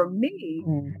even for me,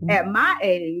 at my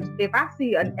age, if I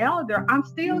see an elder, I'm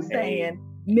still saying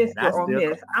Mr. or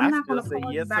Miss. I'm not going to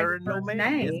call you by your first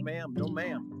name. Yes, ma'am. No,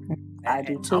 ma'am. I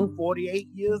do too. I'm 48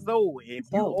 years old. If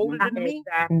you older than me,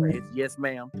 it's yes,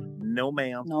 ma'am. No,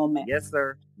 ma'am. No, ma'am. Yes,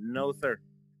 sir. No, sir.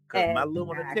 Because my little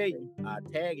one will tell you, I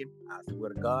tag him. I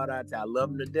swear to God, I love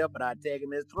him to death, but I tag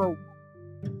him in his throat.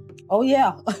 Oh,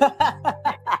 yeah.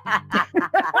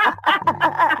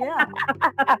 Yeah.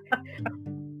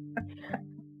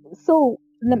 So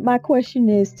my question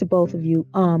is to both of you,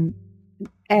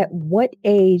 at what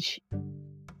age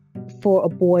for a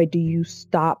boy do you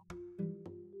stop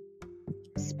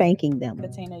spanking them?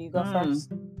 Katina, you go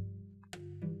first.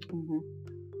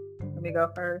 Let me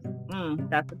go first.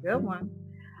 That's a good one.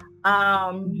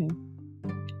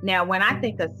 Now, when I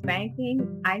think of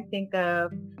spanking, I think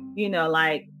of,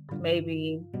 like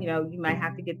maybe, you might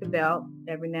have to get the belt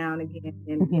every now and again.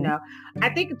 And, I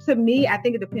think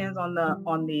it depends on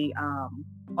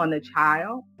the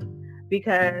child,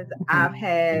 because I've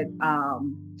had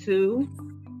two,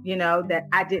 that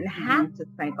I didn't have to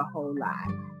spank a whole lot.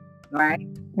 Right.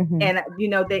 And,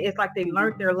 it's like they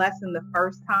learned their lesson the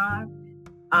first time.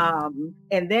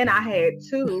 And then I had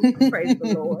two, praise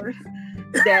the Lord,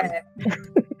 that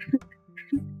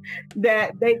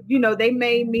they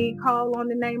made me call on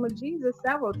the name of Jesus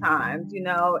several times,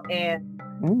 and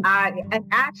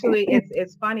actually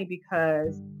it's funny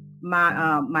because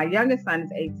my youngest son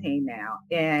is 18 now,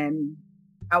 and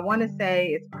I want to say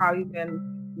it's probably been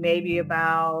maybe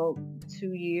about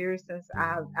 2 years since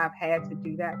I've had to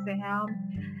do that to him.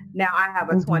 Now I have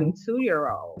a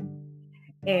 22-year-old,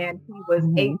 and he was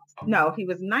he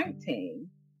was 19,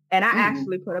 and I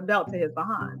actually put a belt to his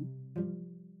behind.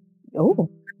 Oh,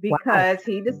 because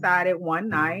he decided one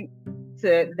night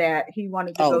that he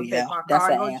wanted to go take my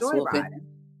car and go joyriding.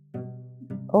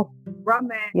 Oh, Bruh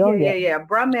man, yeah.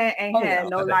 Bruh man ain't had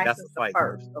no license at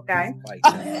first, okay?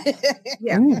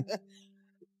 Yeah,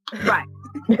 right.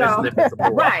 So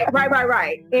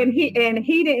right. And he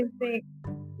didn't think,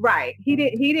 right? He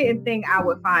didn't think I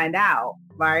would find out,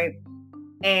 right?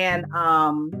 And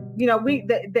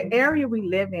the area we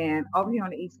live in over here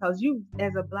on the East Coast, you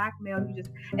as a Black male,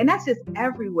 and that's just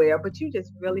everywhere, but you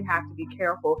just really have to be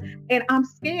careful. And I'm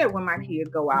scared when my kids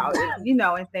go out,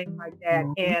 and things like that.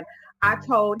 And I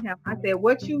told him, I said,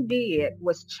 what you did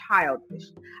was childish.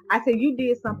 I said, you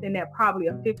did something that probably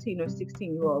a 15 or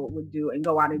 16-year-old would do and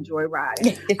go out and enjoy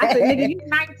riding. I said, nigga, you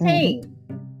 19.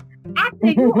 I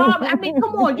think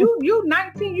come on, you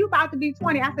 19, you about to be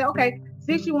 20. I said, okay,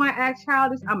 since you want to act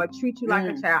childish, I'm going to treat you like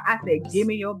a child. I said, give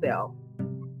me your belt.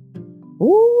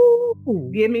 Ooh.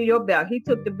 Give me your belt. He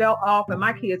took the belt off, and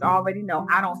my kids already know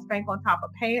I don't spank on top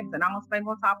of pants, and I don't spank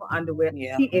on top of underwear.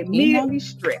 Yeah. He immediately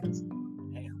stripped.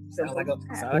 Sound like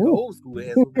an old school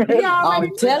ass.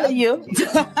 I'm telling you.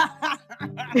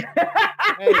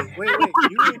 Hey, wait.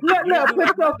 Look,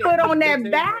 put your foot on that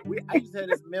back. I used to have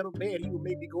this metal bed. He would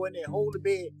make me go in there and hold the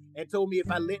bed and told me if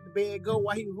I let the bed go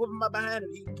while he was whooping my behind,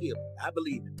 and he'd kill me. I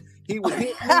believe it. He would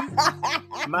hit me.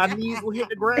 My knees would hit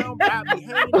the ground, but I'd be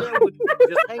hanging there with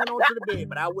just hanging on to the bed,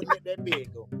 but I wouldn't let that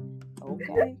bed go.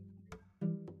 Okay.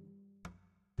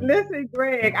 Listen,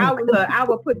 Greg, I would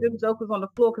put them jokers on the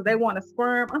floor because they want to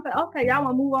squirm. I said, okay, y'all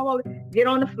want to move all over. Get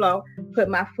on the floor. Put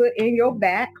my foot in your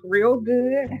back real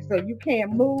good so you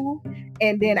can't move.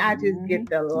 And then I just get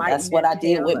the light. That's what I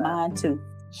did with mine too.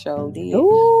 Sure did.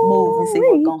 Ooh, Move and see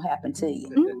what's going to happen to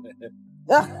you.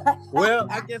 Well,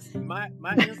 I guess my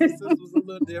instances was a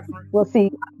little different. Well, see,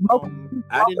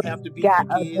 I didn't have to beat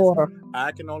the kids.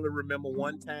 I can only remember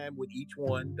one time with each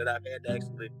one that I've had to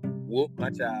actually whoop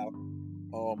my child.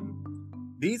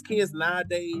 These kids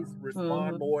nowadays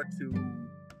respond more to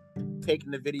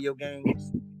taking the video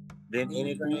games than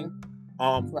anything.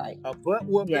 Right. But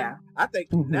whooping, Yeah. I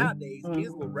think nowadays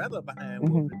kids would rather behind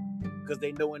whooping because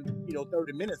they know in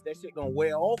 30 minutes that shit gonna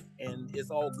wear off and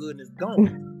it's all good and it's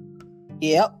gone.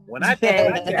 Yep. When I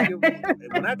take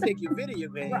your video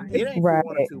game, it ain't for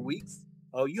 1 or 2 weeks.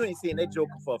 Oh, you ain't seeing that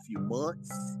joker for a few months,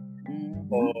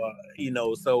 or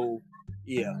so.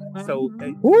 Yeah. So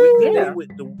with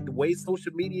the way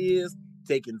social media is,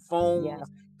 taking phones,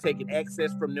 taking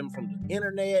access from them from the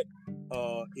internet,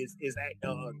 is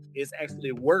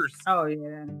actually worse. Oh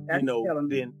yeah, that's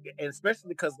and especially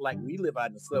because like we live out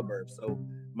in the suburbs, so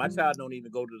my child don't even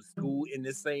go to the school in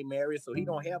this same area, so he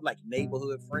don't have like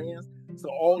neighborhood friends. So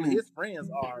all his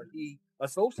friends he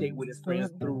associate with his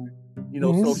friends through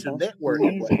social network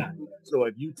and whatnot. So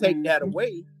if you take that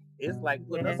away, it's like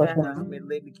putting us on punishment,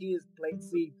 letting the kids play,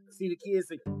 see the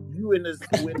kids, you in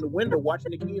the window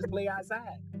watching the kids play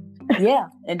outside. Yeah,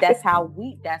 and that's how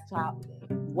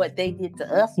what they did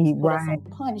to us was put us on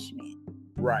punishment.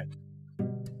 Right.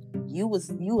 You was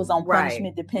on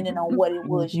punishment depending on what it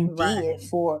was you did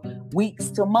for weeks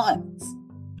to months.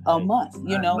 A month,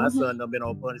 My son done been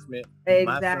on punishment. Exactly.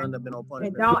 My son done been on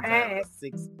punishment for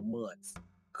 6 months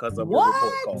because of a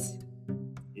report call.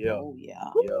 Yeah. Oh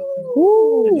yeah.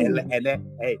 And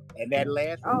that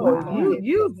last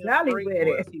you jolly with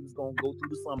it. He was gonna go through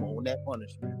the summer on that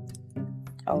punishment.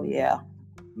 Oh yeah.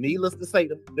 Needless to say,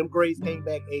 them grades came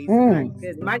back A's.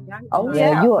 Oh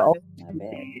yeah, you are.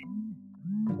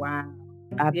 Wow.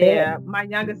 I bet. My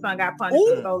youngest son got punished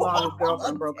for so long his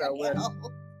girlfriend broke up with him.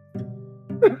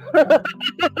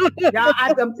 Y'all,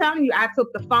 I'm telling you, I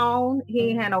took the phone. He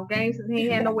ain't had no games. He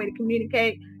ain't had no way to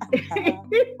communicate.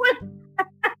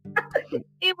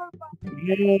 He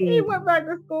went back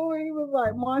to school. He was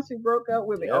like, "Mom, she broke up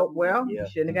with me." Yep. Oh well, you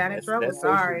shouldn't have got in trouble.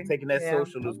 Sorry. Taking that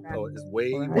social is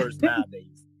way worse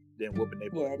nowadays than whooping their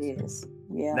butts. Yeah, it is.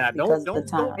 Yeah. Now don't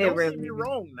get me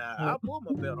wrong. Now I'll pull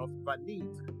my belt off if I need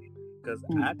to, because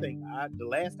I think the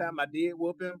last time I did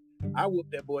whoop him, I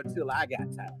whooped that boy till I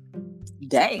got tired.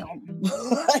 Damn,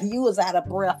 you was out of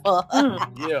breath.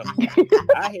 Yeah,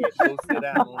 I had to go sit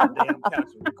down on the damn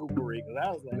couch and recuperate because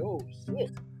I was like, "Oh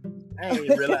shit." I didn't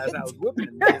even realize I was whooping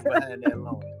the niggas behind that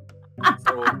long.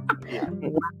 So, yeah.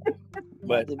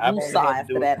 But I've only had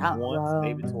to do it once,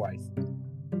 maybe twice.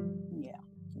 Yeah.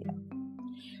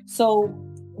 So,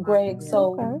 Greg,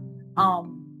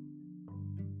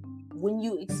 when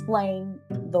you explain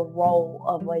the role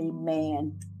of a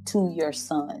man to your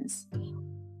sons,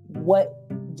 what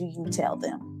do you tell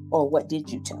them? Or what did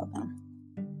you tell them?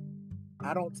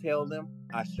 I don't tell them,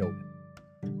 I show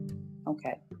them.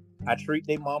 Okay. I treat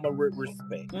their mama with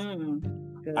respect.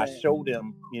 I show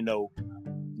them,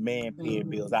 man paying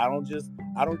bills. I don't just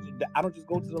go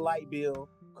to the light bill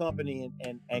company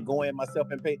and go in myself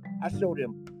and pay. I show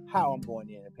them how I'm going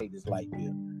in and pay this light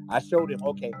bill. I show them,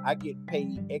 okay, I get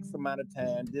paid X amount of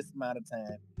time, this amount of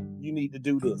time. You need to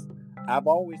do this. I've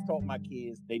always taught my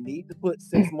kids they need to put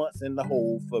 6 months in the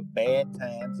hole for bad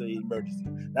times or emergency.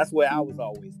 That's where I was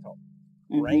always taught.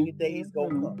 Rainy days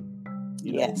gonna come.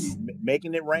 Yes.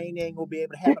 Making it rain ain't gonna be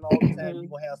able to happen all the time. You're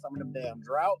gonna have some of them damn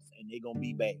droughts, and they're gonna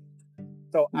be bad.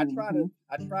 So I try to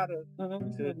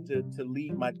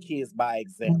lead my kids by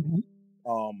example.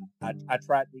 I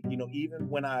try to, even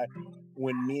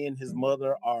when me and his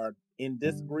mother are in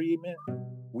disagreement,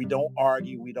 we don't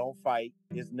argue, we don't fight.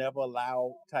 It's never a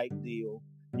loud type deal.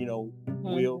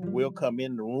 We'll come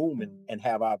in the room and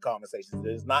have our conversations.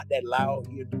 It's not that loud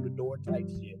here through the door type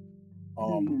shit.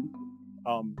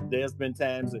 There's been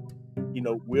times that,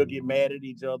 we'll get mad at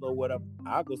each other or whatever.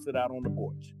 I'll go sit out on the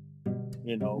porch,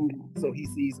 so he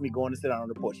sees me going to sit out on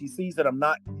the porch. He sees that I'm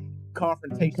not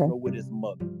confrontational with his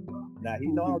mother. Now, he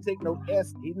know I don't take no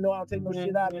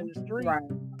shit out in the street. Right.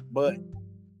 But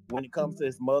when it comes to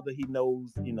his mother, he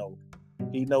knows,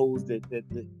 He knows that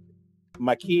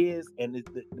my kids and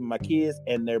my kids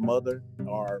and their mother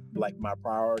are like my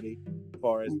priority as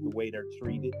far as the way they're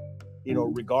treated. You know,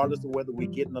 regardless of whether we're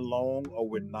getting along or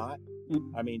we're not.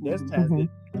 I mean, there's times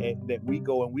that we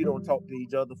go and we don't talk to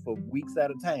each other for weeks at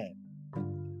a time,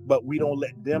 but we don't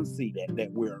let them see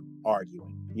that we're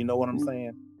arguing. You know what I'm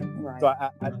saying? Right. So I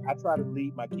try to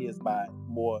lead my kids by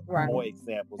more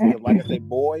examples. Because like I say,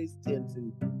 boys tend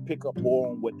to pick up more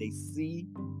on what they see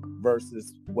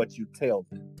versus what you tell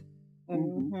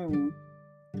them.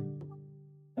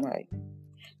 Right.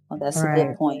 Well, that's a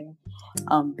good point.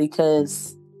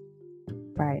 Because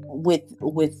with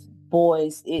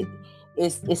boys,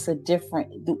 it's a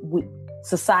different.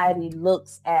 Society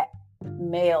looks at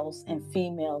males and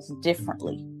females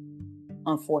differently,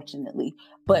 unfortunately.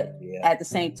 But at the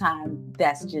same time,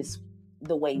 that's just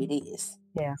the way it is.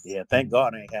 Yeah. Yeah. Thank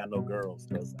God I ain't have no girls,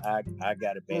 because I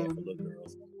got it bad for little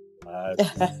girls.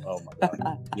 Oh my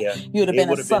God. Yeah. You'd have been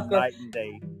a sucker. Been night and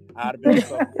day. I'd have been a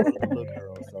sucker for the little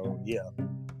girl. So yeah.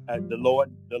 The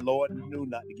Lord knew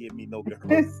not to give me no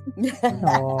girls.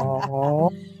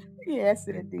 Yes,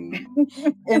 indeed.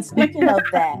 And speaking of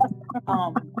that,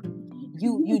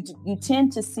 you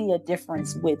tend to see a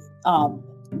difference with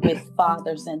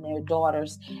fathers and their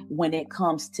daughters when it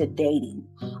comes to dating.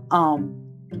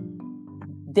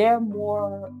 They're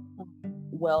more,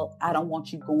 well, I don't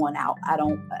want you going out. I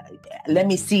don't. Let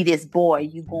me see this boy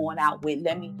you going out with.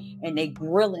 And they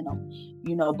grilling them,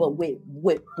 you know. But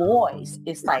with boys,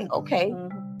 it's like, okay,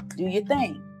 do your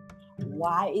thing.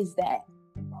 Why is that?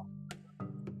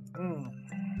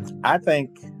 I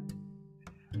think,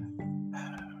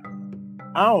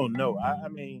 I don't know. I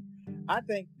mean, I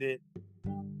think that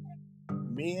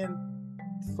men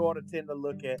sort of tend to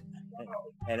look at,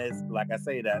 and it's like I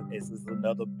say, that this is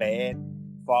another bad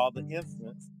father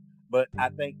instance, but I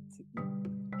think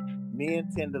men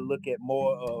tend to look at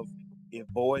more of, if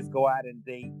boys go out and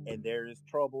date and there is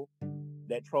trouble,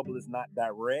 that trouble is not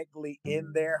directly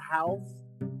in their house.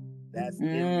 That's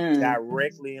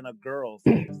directly in a girl's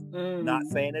house. Not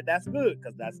saying that that's good,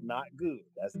 because that's not good.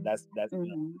 That's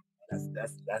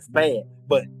that's bad.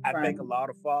 But I think a lot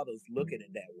of fathers look at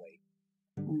it that way.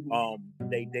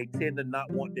 They tend to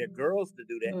not want their girls to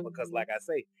do that, because, like I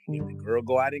say, if the girl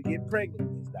go out and get pregnant,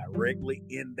 it's directly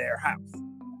in their house.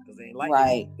 Because they ain't like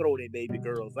to throw their baby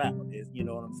girls out. You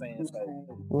know what I'm saying? So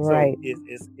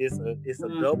it's a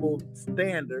double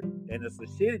standard, and it's a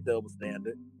shitty double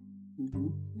standard.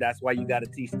 That's why you got to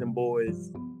teach them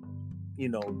boys, you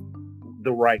know,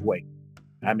 the right way.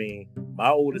 I mean, my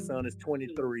oldest son is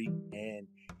 23, and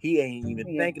he ain't even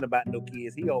thinking about no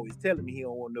kids. He always telling me he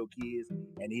don't want no kids,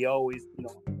 and he always, you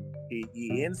know,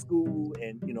 he in school,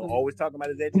 and you know, always talking about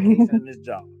his education and his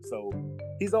job. So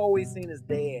he's always seen his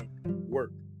dad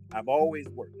work. I've always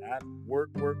worked. I've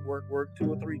worked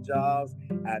 2 or 3 jobs.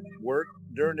 I've worked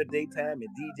during the daytime and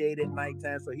DJ'd at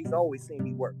nighttime. So he's always seen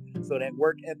me work. So that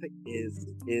work ethic is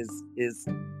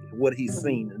what he's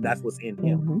seen, and that's what's in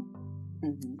him.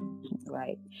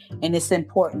 Right. And it's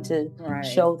important to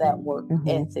show that work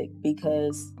ethic,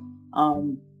 because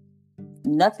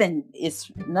nothing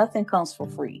comes for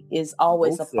free. It's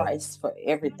always a price for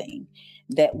everything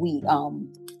that we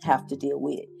have to deal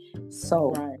with.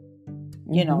 So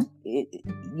you know,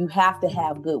 you have to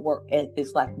have good work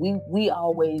ethics. Like we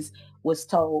always was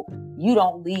told, you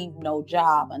don't leave no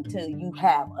job until you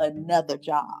have another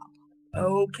job.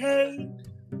 Okay.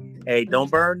 Hey,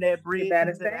 don't burn that bridge. You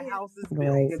better until say the house is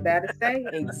built. built. You better say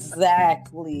it.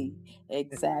 Exactly.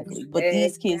 But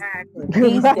these kids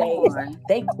these days,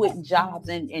 they quit jobs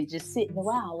and just sitting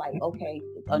around like, okay,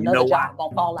 another job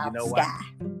gonna fall out the sky.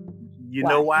 You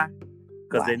know why?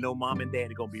 Because they know mom and dad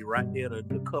are gonna be right there to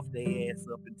cuff their ass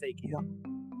up and take care of them.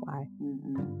 Why?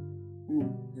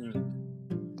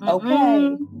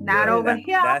 Okay. Not over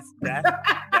here. That's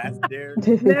their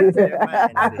Listen,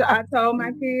 mindset. I told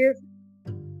my kids,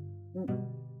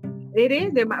 it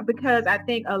is because I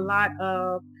think a lot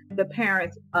of the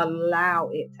parents allow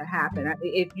it to happen.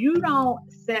 If you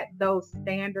don't set those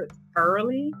standards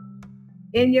early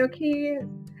in your kids,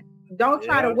 don't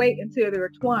try to wait until they're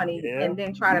 20 and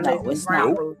then try to lay some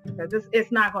ground rules, because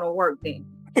it's not going to work then.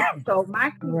 So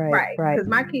because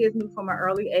my kids knew from an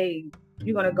early age,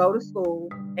 you're going to go to school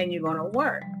and you're going to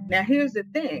work. Now, here's the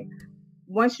thing.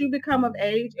 Once you become of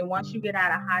age and once you get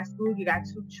out of high school, you got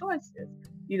 2 choices.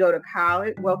 You go to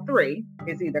college. Well, 3.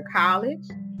 It's either college,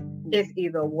 it's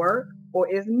either work, or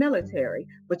it's military.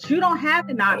 But you don't have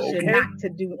an option not to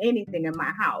do anything in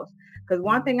my house. Because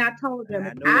one thing I told them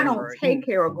is I don't take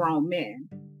care of grown men.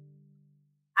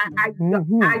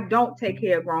 I don't take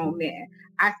care of grown men.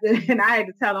 I said, and I had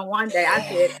to tell him one day, I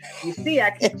said, you see, I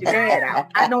kicked your dad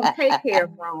out. I don't take care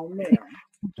of grown men.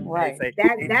 Right.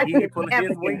 That's he his pulling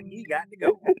his weight, evidence. he got to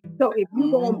go. So if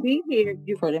you're going to be here,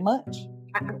 Pretty much.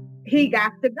 he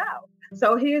got to go.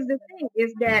 So here's the thing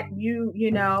is that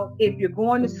you know, if you're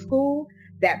going to school,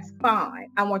 that's fine.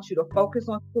 I want you to focus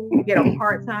on school, get a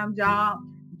part-time job,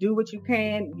 do what you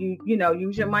can, you know,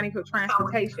 use your money for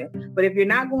transportation. But if you're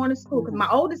not going to school, because my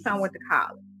oldest son went to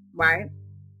college, right?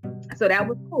 So that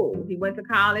was cool. He went to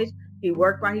college. He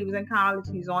worked while he was in college.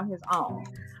 He's on his own.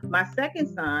 My second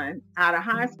son, out of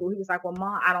high school, he was like, well,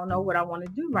 Mom, I don't know what I want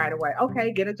to do right away.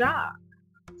 Okay, get a job.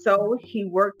 So he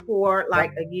worked for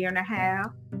like a year and a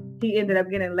half. He ended up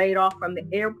getting laid off from the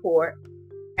airport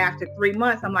after 3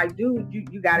 months. I'm like, dude,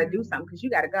 you got to do something because you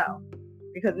got to go.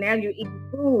 Because now you're eating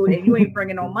food and you ain't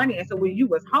bringing no money. And so when you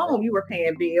was home, you were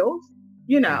paying bills.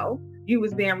 You know, you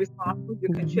was being responsible.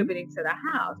 You're contributing to the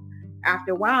house.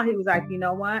 After a while, he was like, you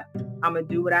know what? I'm going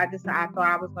to do what I thought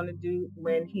I was going to do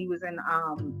when he was in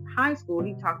high school.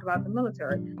 He talked about the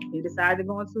military. He decided to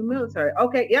go into the military.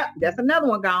 Okay, yep, that's another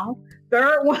one gone.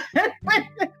 Third one,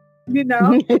 you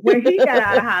know, when he got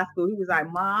out of high school, he was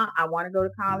like, Mom, I want to go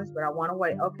to college, but I want to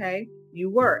wait. Okay,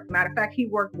 you work. Matter of fact, he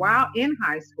worked while in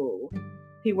high school.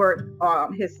 He worked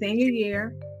his senior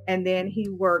year, and then he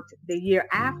worked the year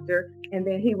after, and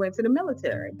then he went to the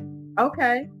military.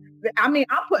 Okay. I mean,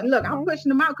 I'm pushing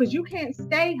them out because you can't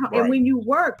stay home. Right. And when you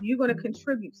work, you're going to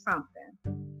contribute something.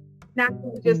 Not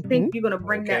just think you're going to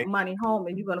bring that money home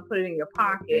and you're going to put it in your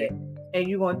pocket and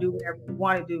you're going to do whatever you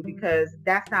want to do, because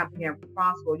that's not being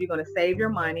responsible. You're going to save your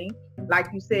money. Like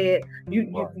you said,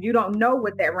 you don't know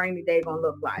what that rainy day is going to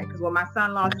look like. Because when my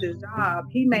son lost his job,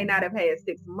 he may not have had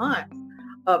 6 months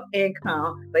of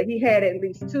income, but he had at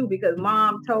least 2 because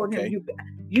Mom told him,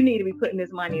 you need to be putting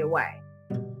this money away.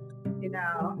 You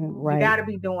know, you got to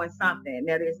be doing something.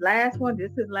 Now, this is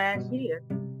last year.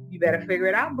 You better figure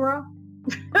it out, bro.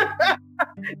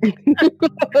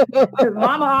 Because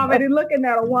Mama already looking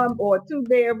at a 1 or 2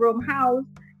 bedroom house,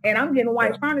 and I'm getting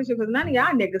white furniture because none of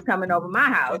y'all niggas coming over my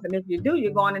house. And if you do,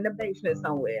 you're going in the basement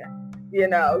somewhere. You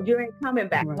know, you ain't coming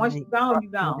back. Once you're gone,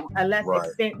 you're gone. Unless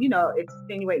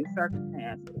extenuating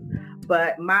circumstances.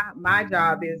 But my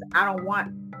job is, I don't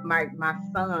want my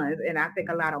sons, and I think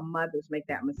a lot of mothers make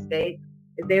that mistake,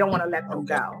 is they don't want to let them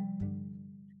go.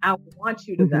 I want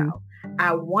you to go.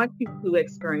 I want you to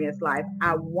experience life.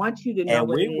 I want you to know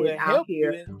what it is out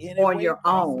here on your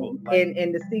own,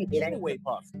 in the sea. Any way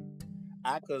possible.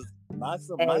 Because my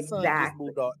son just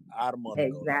moved out a month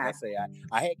ago. Like I say,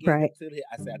 I had given him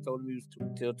I told him he was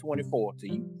till 24 till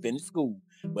he finished school,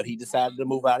 but he decided to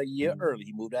move out a year early.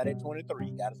 He moved out at 23.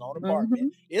 He got his own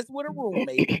apartment. It's with a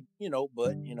roommate, you know,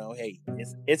 but you know, hey,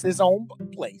 it's his own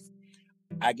place.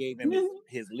 I gave him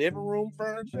his living room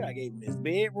furniture. I gave him his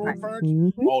bedroom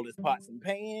furniture, all his pots and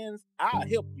pans. I'll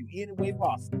help you any way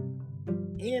possible.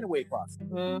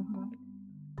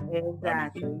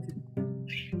 Exactly.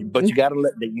 But you gotta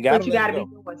let you gotta be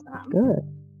doing something. Good.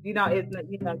 You know,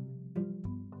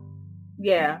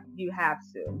 you have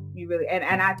to. You really,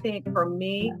 and I think for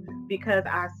me, because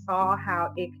I saw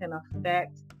how it can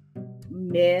affect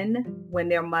men when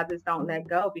their mothers don't let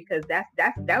go, because that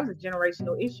was a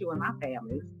generational issue in my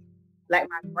family. Like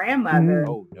my grandmother,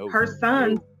 her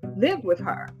sons lived with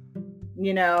her,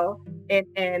 you know, and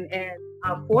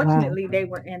unfortunately they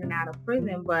were in and out of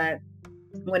prison, but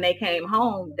when they came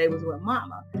home, they was with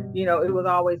Mama. You know, it was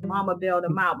always Mama bailed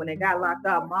them out. When they got locked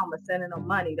up, Mama sending them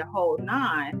money, the whole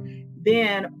 9.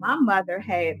 Then my mother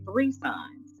had 3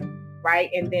 sons, right?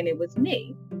 And then it was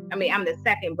me. I mean, I'm the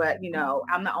second, but, you know,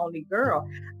 I'm the only girl.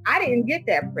 I didn't get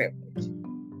that privilege,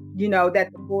 you know,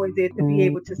 that the boys did, to be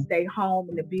able to stay home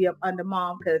and to be up under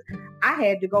Mom, because I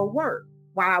had to go work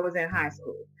while I was in high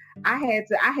school. I had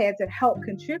to help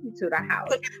contribute to the house.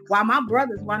 While my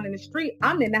brother's running the street,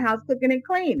 I'm in the house cooking and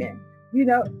cleaning, you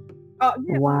know. All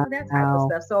that type of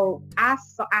stuff. So I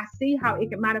see how it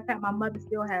can. Matter of fact, my mother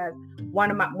still has one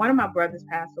of my brothers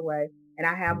passed away, and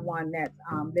I have one that's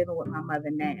living with my mother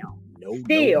now. And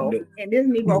this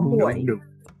Negro 40.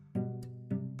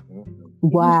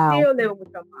 Wow. He's still living with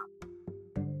your mom.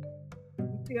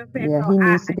 You see what I'm saying? Yeah, so he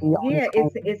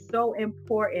needs to be. It's so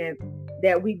important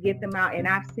that we get them out. And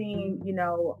I've seen, you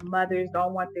know, mothers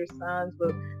don't want their sons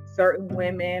with certain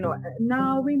women, or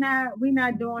no, we not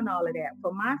doing all of that.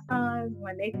 For my sons,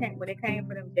 when they came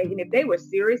for them dating, if they were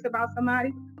serious about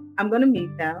somebody, I'm gonna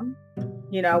meet them.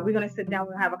 You know, we're gonna sit down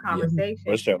and have a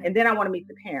conversation, and then I want to meet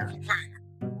the parents.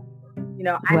 You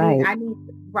know,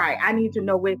 Right. I need to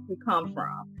know where she come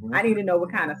from. I need to know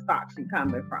what kind of stock she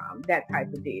coming from. That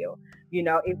type of deal. You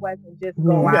know, it wasn't just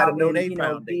go Yeah. You got to out know and they you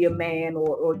know be a foundation. man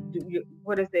or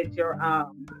what is it?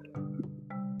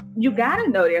 You got to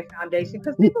know their foundation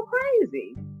because people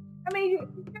crazy. I mean,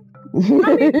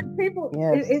 people.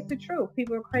 Yes. It's the truth.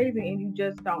 People are crazy, and you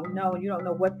just don't know. You don't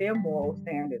know what their moral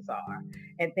standards are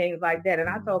and things like that. And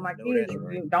I told my No, kids, that's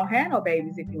right. you don't have no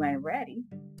babies if you ain't ready.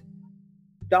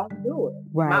 Don't do it.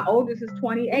 My Right. oldest is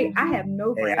 28. I have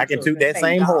no Hey, I can toot grandchildren. that Thank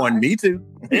same horn. God. Me too.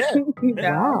 Yeah. You know?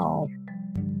 Wow.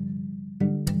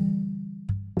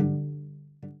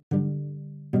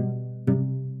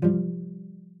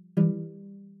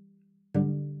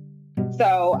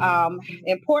 So,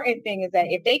 important thing is that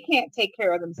if they can't take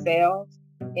care of themselves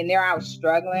and they're out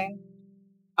struggling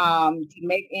to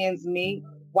make ends meet,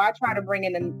 why try to bring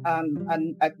in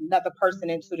another person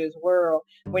into this world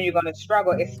when you're going to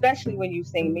struggle, especially when you've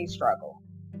seen me struggle?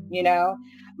 You know,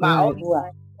 my Right. oldest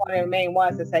son, one of the main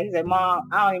ones to say, he said, "Mom,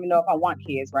 I don't even know if I want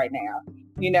kids right now."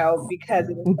 You know, because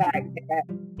of the fact that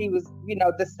he was, you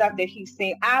know, the stuff that he's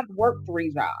seen. I've worked 3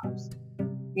 jobs.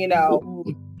 You know,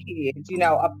 kids, you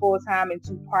know, a full-time and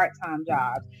 2 part-time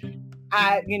jobs.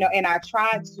 You know, and I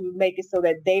try to make it so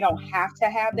that they don't have to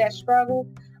have that struggle.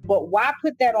 But why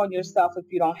put that on yourself if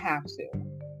you don't have to?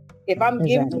 If I'm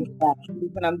giving Exactly. you that,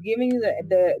 and I'm giving you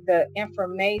the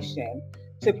information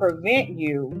to prevent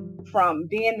you from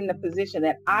being in the position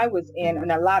that I was in,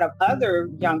 and a lot of other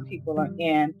young people are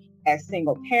in as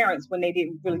single parents when they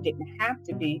didn't have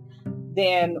to be,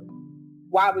 then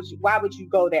why would you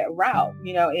go that route?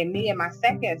 You know, and me and my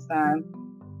second son,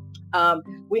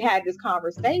 we had this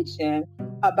conversation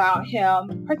about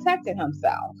him protecting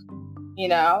himself, you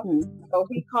know. So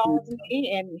he called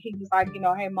me and he was like, you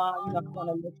know, "Hey Mom, you know, I want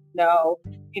to let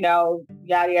you know,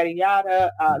 yada yada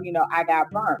yada, you know, I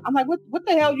got burnt." I'm like, what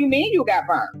the hell you mean you got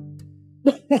burnt?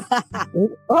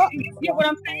 Oh, You get what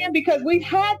I'm saying? Because we've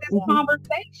had this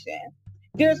conversation.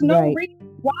 There's no right.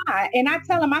 reason why. And I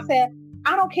tell him, I said,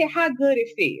 I don't care how good it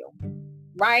feels,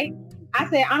 right? I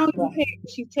said, I don't even care if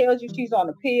she tells you she's on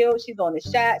the pill, she's on the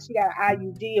shot, she got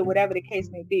an IUD or whatever the case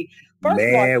may be. First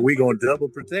of all, Man, we're going to double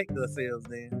protect ourselves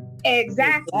then.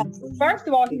 exactly. First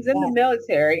of all, he's in the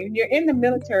military. And you're in the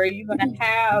military, you're going to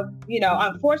have, you know,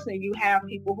 unfortunately, you have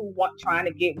people who trying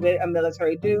to get with a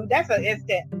military dude. That's an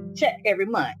instant check every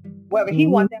month, whether he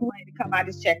wants that money to come out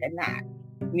his check or not.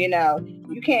 You know,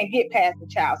 you can't get past the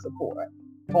child support,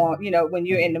 or, you know, when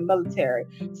you're in the military.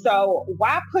 So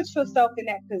why put yourself in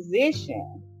that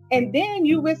position? And then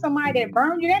you with somebody that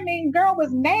burned you. That mean girl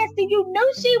was nasty. You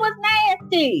knew she was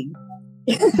nasty.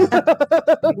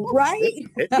 Right?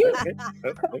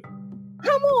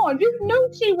 Come on, you knew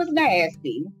she was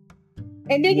nasty.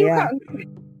 And then you come.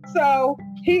 So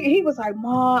he was like,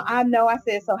 "Mom, I know." I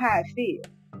said, "So how it feel?"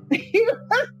 He's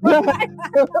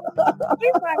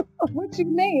like, "What you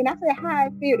mean?" I said, "How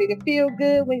it feel? Did it feel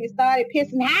good when you started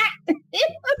pissing hot?"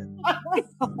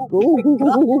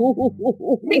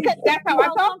 Because that's how I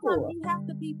talk to her. You have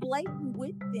to be blatant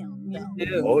with them. You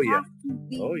do. Oh yeah.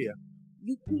 Oh yeah.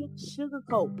 You can't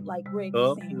sugarcoat, like Greg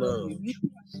was saying earlier. You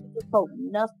can't sugarcoat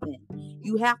nothing.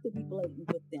 You have to be blatant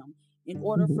with them in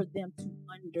order for them to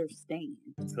understand.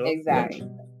 Exactly.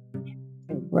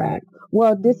 Right.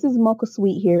 Well, this is Mocha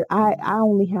Sweet here. I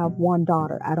only have one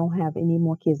daughter. I don't have any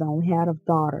more kids. I only had a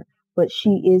daughter, but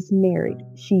she is married.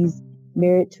 She's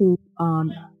married to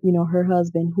you know, her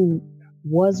husband, who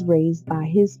was raised by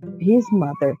his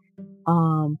mother.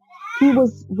 He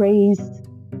was raised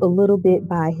a little bit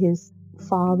by his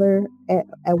father at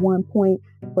one point,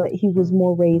 but he was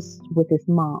more raised with his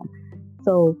mom.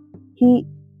 So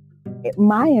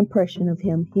my impression of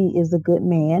him, he is a good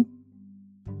man.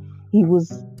 He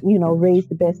was, you know, raised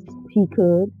the best he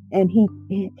could, and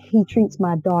he treats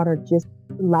my daughter just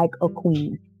like a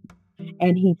queen,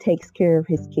 and he takes care of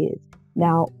his kids.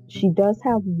 Now, she does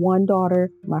have one daughter.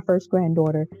 My first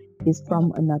granddaughter is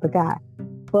from another guy,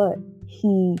 but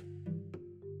she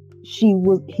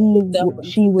was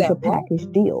a package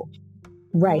deal.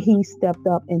 Right. He stepped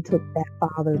up and took that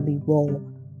fatherly role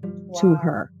to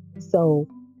her. So,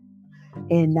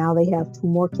 and now they have 2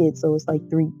 more kids. So it's like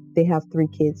they have 3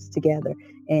 kids together,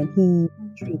 and he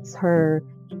treats her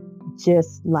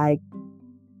just like,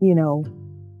 you know,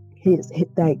 his own.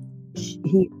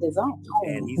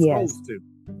 And he's supposed to.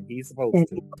 He's supposed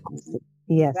to.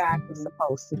 Yes, he's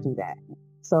supposed to do that.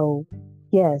 So,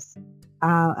 yes,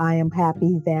 I am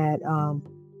happy that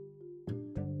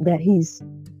that he's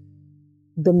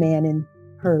the man in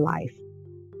her life.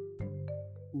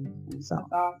 So,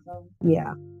 that's awesome.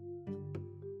 Yeah.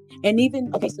 And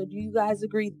even, okay, so do you guys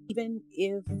agree, even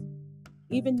if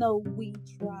even though we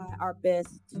try our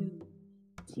best to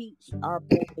teach our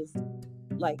boys,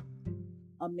 like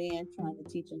a man trying to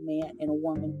teach a man and a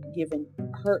woman giving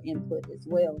her input as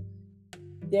well,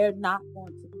 they're not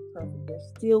going to be perfect. They're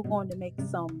still going to make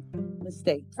some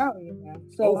mistakes. Oh yeah.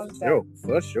 So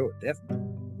for sure, definitely.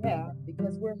 yeah,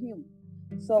 because we're human.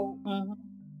 So Mhm.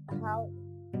 how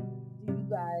do you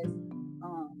guys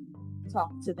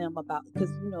talk to them about,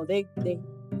 because you know they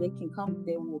can come,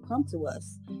 they will come to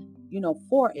us, you know,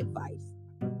 for advice.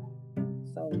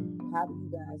 So how do you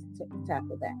guys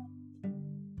tackle that?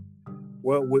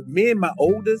 Well, with me and my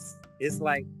oldest, it's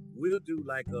like we'll do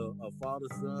like a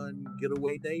father-son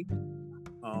getaway day.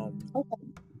 Okay.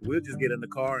 We'll just get in the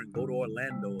car and go to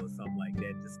Orlando or something like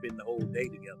that, just spend the whole day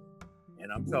together.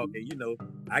 And I'm talking, you know,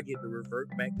 I get to revert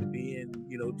back to being,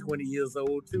 you know, 20 years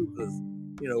old too, because,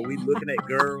 you know, we looking at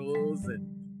girls and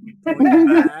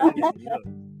 25 and, you know,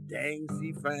 dang,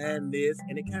 she find this.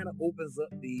 And it kind of opens up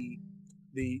the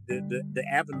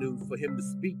avenue for him to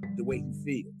speak the way he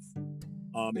feels.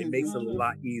 It makes it a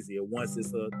lot easier once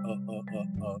it's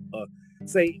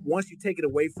say, once you take it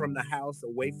away from the house,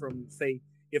 away from, say,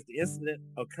 if the incident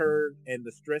occurred and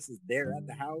the stress is there at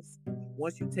the house,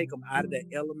 once you take them out of that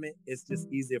element, it's just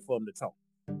easier for them to talk.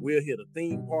 We'll hit a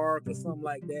theme park or something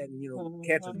like that, and, you know,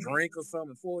 catch a drink or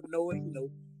something. Before you know it, you know,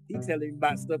 he telling me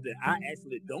about stuff that I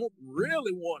actually don't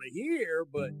really want to hear,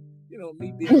 but, you know,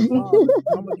 me being a father,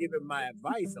 I'm gonna give him my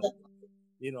advice on it.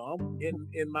 You know, I'm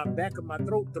in my back of my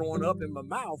throat throwing up in my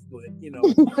mouth, but, you know,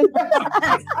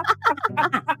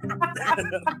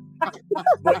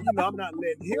 but, you know, I'm not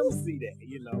letting him see that,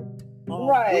 you know.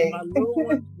 Right.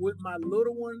 With my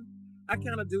little one, I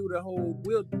kind of do the whole,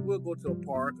 we'll go to a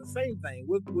park, the same thing.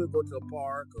 We'll go to a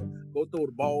park or go throw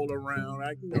the ball around.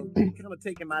 I, you know, kind of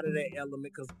take him out of that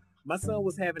element, because my son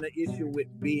was having an issue with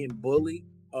being bullied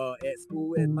at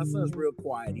school, and my son's real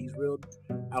quiet. He's real,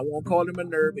 I won't call him a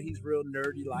nerd, but he's real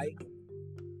nerdy like.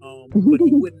 But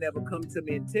he would never come to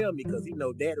me and tell me, because he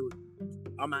know Daddy,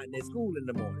 I'm out in that school in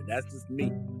the morning. That's just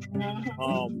me.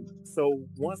 So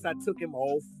once I took him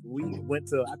off, we went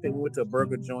to a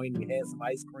burger joint. We had some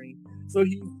ice cream. So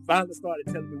he finally started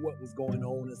telling me what was going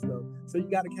on and stuff. So you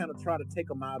got to kind of try to take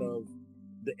him out of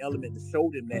the element to show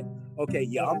them that, okay,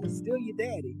 yeah, I'm still your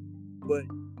daddy, but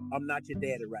I'm not your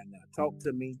daddy right now. Talk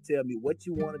to me. Tell me what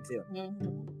you want to tell me.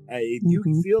 If you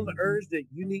feel the urge that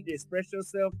you need to express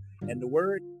yourself, and the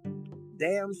word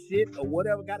damn, shit, or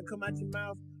whatever got to come out your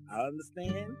mouth, I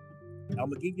understand. I'm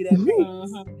gonna give you that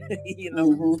pace. You know,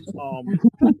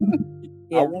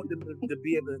 I want them to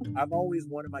be able to. I've always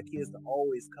wanted my kids to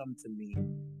always come to me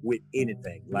with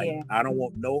anything. Like, I don't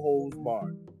want no holds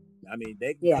barred. I mean,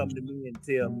 they can come to me and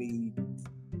tell me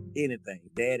anything.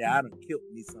 Daddy, I done killed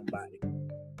me somebody.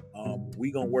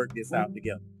 We gonna work this out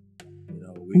together. You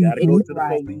know, we gotta go to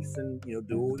the police and, you know,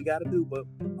 do what we gotta do, but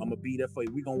I'm gonna be there for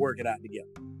you. We gonna work it out together.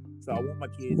 So I want my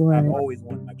kids. I've always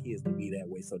wanted my kids to be that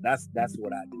way. So that's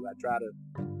what I do. I try to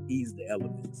ease the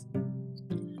elements.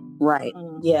 Right.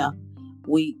 Yeah.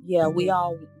 We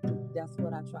all. That's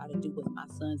what I try to do with my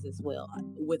sons as well.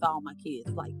 With all my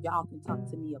kids, like, y'all can talk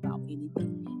to me about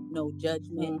anything. No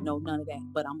judgment. No none of that.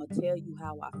 But I'm gonna tell you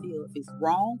how I feel. If it's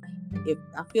wrong, if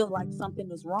I feel like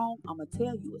something is wrong, I'm gonna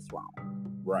tell you it's wrong.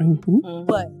 Right.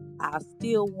 But I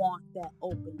still want that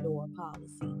open door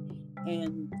policy.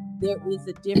 And there is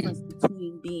a difference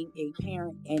between being a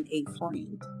parent and a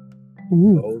friend.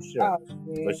 Oh, sure.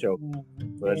 For sure.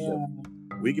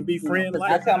 We can be friend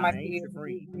like, I tell my kids, your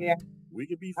friend. Yeah. We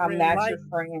can be friend I'm not like, your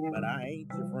friend, but I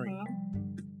ain't your friend.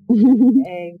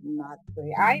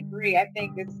 Exactly. I agree. I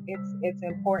think it's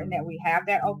important that we have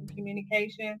that open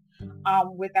communication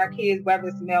with our kids, whether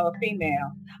it's male or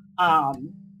female.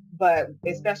 But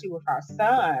especially with our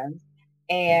sons.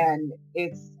 And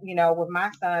it's, you know, with my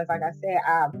sons, like I said,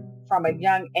 from a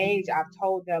young age, I've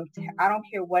told them, I don't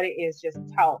care what it is, just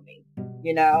tell me,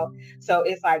 you know? So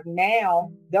it's like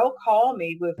now they'll call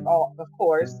me with all, of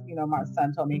course, you know, my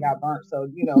son told me he got burnt. So,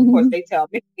 you know, of course they tell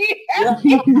me,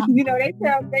 you know, they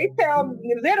tell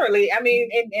me literally, I mean,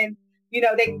 and you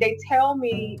know, they tell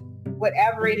me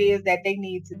whatever it is that they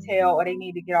need to tell or they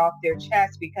need to get off their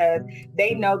chest, because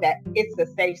they know that it's a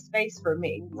safe space for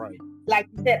me. Right. Like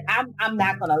you said, I'm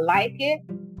not going to like it.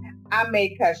 I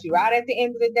may cuss you out at the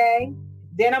end of the day.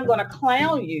 Then I'm going to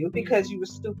clown you because you were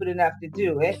stupid enough to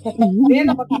do it. Then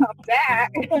I'm going to come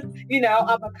back, you know,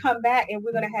 I'm going to come back and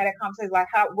we're going to have that conversation like,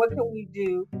 what can we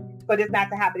do for this not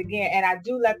to happen again? And I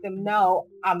do let them know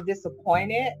I'm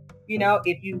disappointed. You know,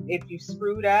 if you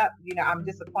screwed up, you know, I'm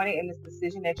disappointed in this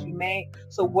decision that you made.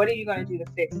 So what are you going to do to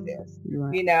fix this?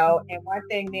 Right. You know, and one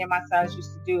thing me and my sons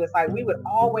used to do is like, we would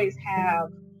always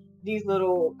have these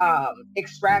little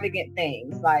extravagant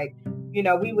things. Like,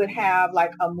 we would have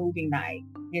like a movie night,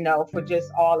 for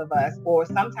just all of us, or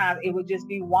sometimes it would just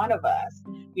be one of us.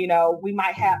 We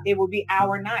might have, it would be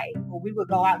our night, or we would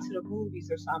go out to the movies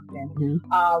or something.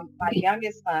 My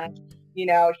youngest son, he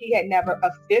had never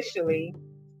officially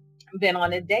been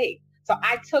on a date. So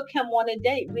I took him on a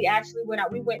date. We actually went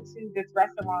out. We went to this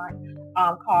restaurant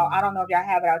called, I don't know if y'all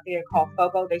have it out there, called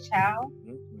Fogo de Chao.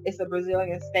 It's a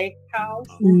Brazilian steakhouse.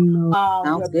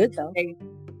 Sounds good though.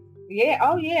 Yeah.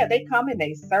 Oh yeah. They come and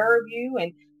they serve you,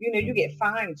 and you get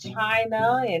fine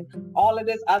china and all of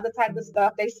this other type of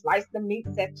stuff. They slice the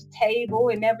meats at the table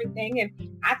and everything. And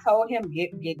I told him,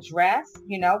 get dressed.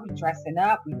 We dressing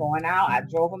up. We going out. I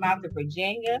drove him out to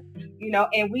Virginia.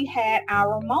 And we had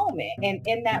our moment. And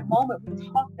in that moment, we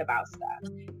talked about stuff.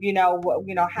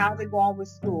 How's it going with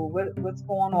school? What's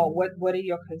going on? What are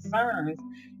your concerns?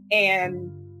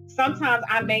 And sometimes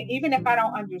even if I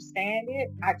don't understand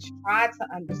it, I try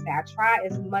to understand. I try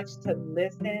as much to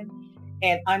listen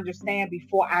and understand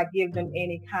before I give them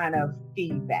any kind of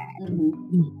feedback.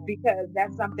 Because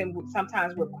that's something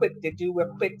sometimes we're quick to do.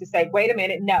 We're quick to say, wait a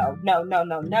minute, no.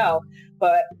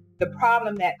 But the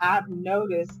problem that I've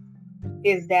noticed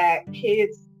is that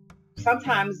kids,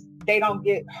 sometimes they don't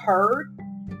get heard.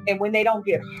 And when they don't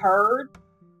get heard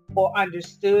or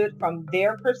understood from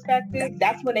their perspective,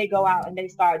 that's when they go out and they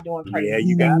start doing crazy. Yeah,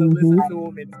 you gotta listen to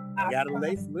them, and you gotta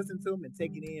listen to them and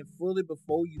take it in fully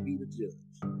before you be the judge.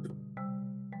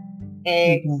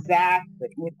 Exactly.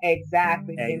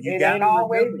 And it ain't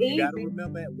always easy. You gotta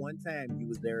remember, at one time you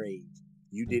was their age.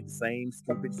 You did the same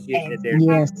stupid shit that they're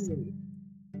doing.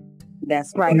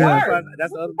 That's right.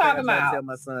 That's the other thing I try to tell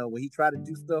my son when he try to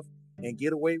do stuff and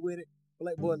get away with it.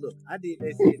 Like, boy, look, I did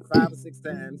that shit 5 or 6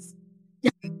 times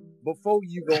before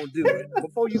you gonna do it.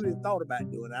 Before you even thought about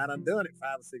doing it, I done done it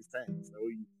 5 or 6 times. So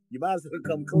you might as well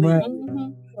come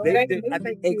clean. I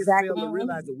think kids fail to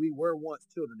realize that we were once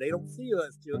children. They don't see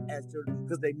us as children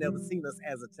because they've never seen us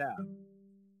as a child.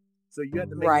 So you have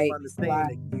to make them understand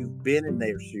that you've been in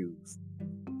their shoes.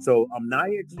 So I'm not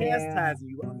here chastising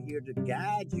you. I'm here to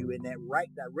guide you in that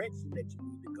right direction that you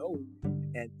need to go.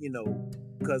 And,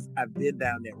 because I've been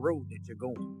down that road that you're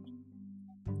going.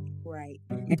 Right.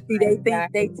 And see, they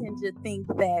tend to think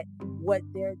that what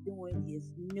they're doing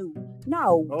is new.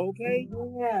 No. Okay.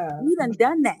 Yeah. We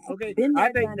done that. Okay. Been there,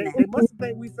 I think done that. they must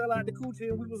think we fell out the coochie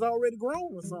and we was already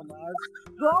grown or something.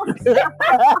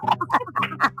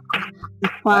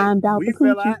 Find out we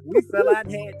fell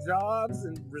out, had jobs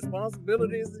and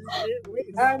responsibilities and shit.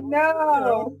 I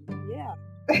know. Yeah.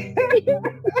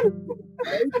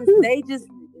 they just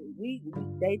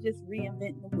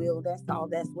reinventing the wheel. That's all.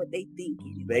 That's what they think.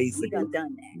 Basically, we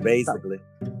done that. Basically,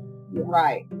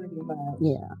 right. Pretty much.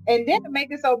 Yeah. And then to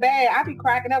make it so bad, I be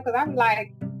cracking up because I be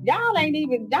like, y'all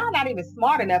not even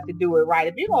smart enough to do it right.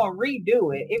 If you're gonna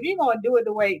redo it, if you're gonna do it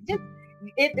the way,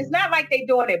 it's not like they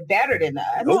doing it better than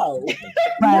us. No,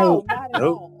 no, not at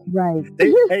all. Right.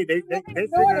 They figured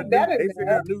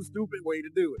a new stupid way to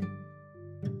do it.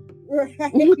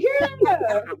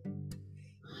 Yeah.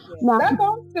 Now,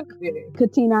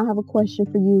 Katina, I have a question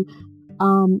for you.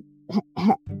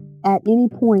 At any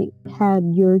point, have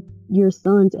your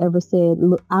sons ever said,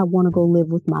 "Look, I want to go live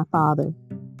with my father"?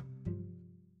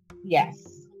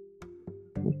 Yes.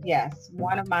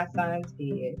 One of my sons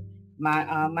did.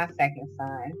 My second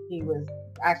son, he was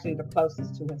actually the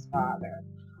closest to his father,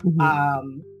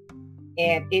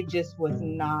 and it just was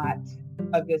not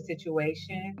a good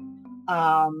situation.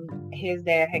 His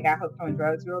dad had got hooked on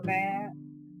drugs real bad.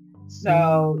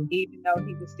 So even though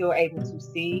he was still able to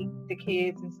see the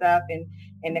kids and stuff and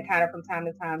to kind of from time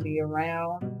to time be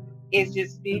around, and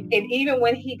even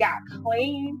when he got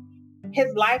clean,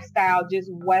 his lifestyle just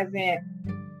wasn't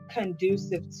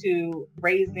conducive to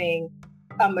raising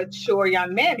a mature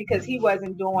young man because he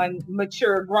wasn't doing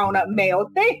mature grown-up male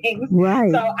things.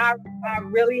 Right. So I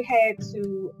really had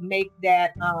to make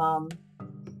that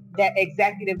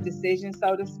executive decision,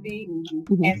 so to speak,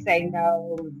 and say,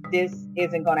 no, this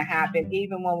isn't going to happen.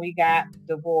 Even when we got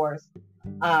divorced,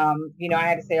 I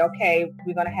had to say, okay,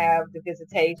 we're going to have the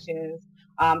visitations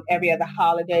every other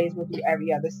holidays. We'll do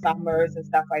every other summers and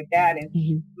stuff like that.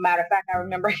 And matter of fact, I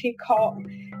remember he called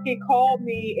me.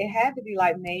 It had to be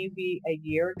like maybe a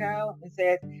year ago and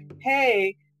said,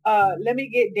 hey, let me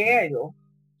get Daniel.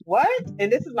 What?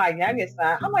 And this is my youngest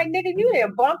son. I'm like, nigga, you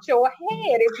didn't bump your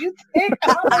head if you think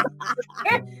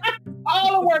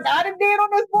all the work I done did on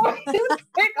this boy. You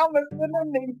think I'm gonna send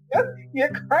him nigga?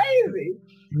 You're crazy.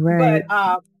 Right.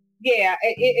 But yeah,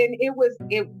 it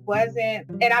wasn't,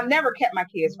 and I've never kept my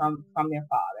kids from their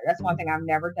father. That's one thing I've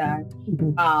never done.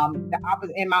 The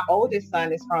opposite, and my oldest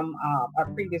son is from a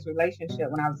previous relationship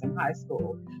when I was in high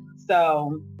school.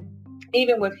 So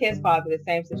even with his father, the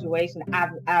same situation.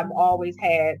 I've always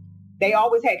had. They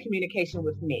always had communication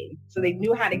with me, so they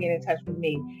knew how to get in touch with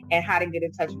me and how to get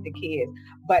in touch with the kids.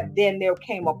 But then there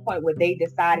came a point where they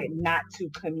decided not to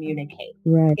communicate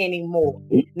anymore,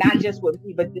 not just with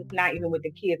me, but just not even with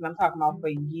the kids. I'm talking about for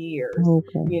years.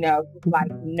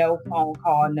 Like no phone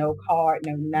call, no card,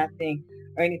 no nothing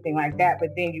or anything like that.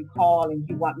 But then you call and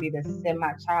you want me to send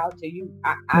my child to you.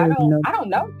 I don't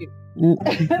know you.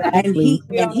 And he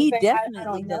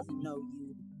definitely doesn't know you.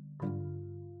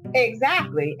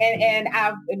 Exactly. And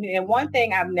one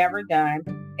thing I've never done,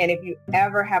 and if you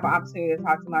ever have an opportunity to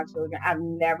talk to my children, I've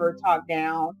never talked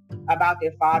down about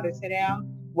their father to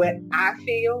them. What I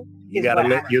feel you gotta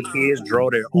let your kids draw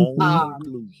their own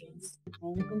conclusions.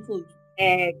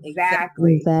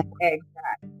 Exactly.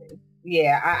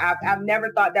 Yeah, I've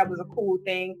never thought that was a cool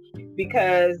thing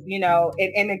because,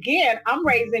 and again, I'm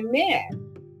raising men.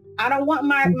 I don't want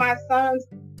my sons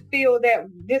feel that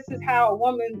this is how a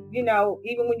woman,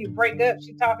 even when you break up,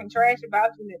 she's talking trash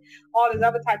about you and all this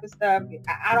other type of stuff.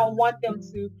 I don't want them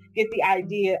to get the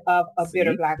idea of a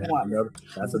bitter black woman.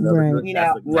 That's another good,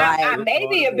 I may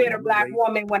be a bitter black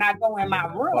woman when I go in my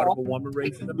room. Part of a woman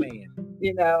raising a man.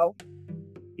 He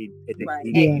needs to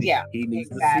see that. He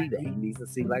needs to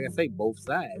see, like I say, both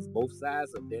sides. Both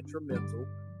sides are detrimental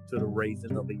to the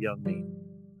raising of a young man.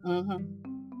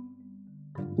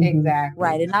 Exactly.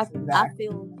 Right. And I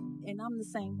feel, and I'm the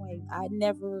same way. I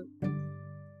never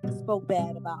spoke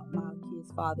bad about my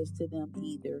kids' fathers to them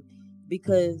either,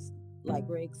 because, like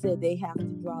Greg said, they have to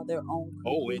draw their own conclusions.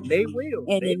 Oh, and they will.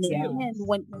 And in the end,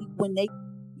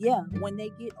 when they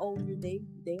get older, they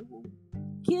will.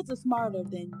 Kids are smarter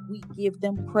than we give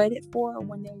them credit for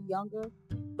when they're younger,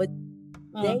 but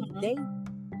they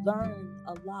learn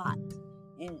a lot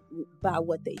and by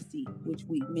what they see, which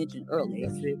we mentioned earlier.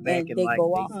 They sit back and like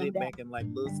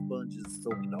little sponges,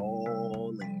 soak it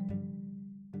all in.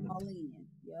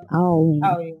 Yep. Oh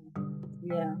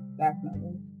yeah,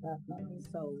 definitely.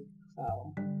 So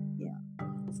yeah.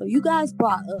 So you guys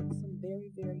brought up some very,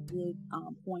 very good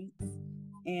points,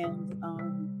 and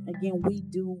again, we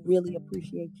do really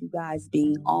appreciate you guys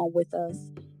being on with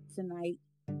us tonight.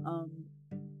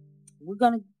 We're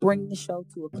going to bring the show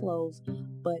to a close,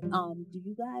 but do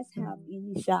you guys have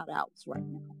any shout outs right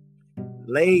now?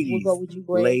 Ladies, we'll go with you,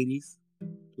 Greg. Ladies.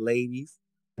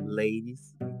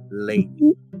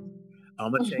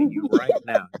 I'm going to tell you right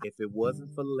now, if it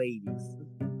wasn't for ladies,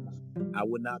 I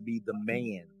would not be the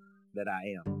man that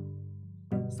I am.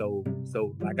 So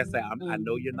like I said, I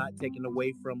know you're not taking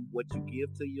away from what you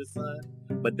give to your son,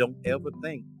 but don't ever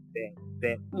think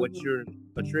that what you're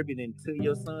attributing to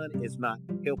your son is not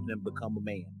helping him become a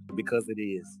man, because it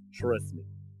is. Trust me,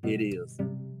 it is.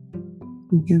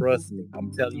 Trust me,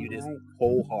 I'm telling you this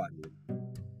wholeheartedly.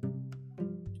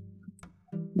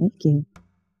 Thank you.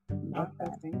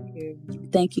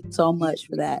 Thank you so much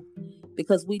for that,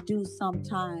 because we do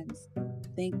sometimes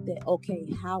think that,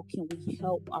 okay, how can we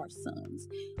help our sons?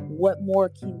 What more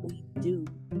can we do?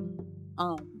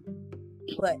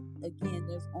 But again,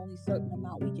 there's only a certain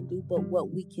amount we can do, but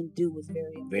what we can do is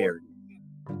very important.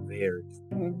 Very.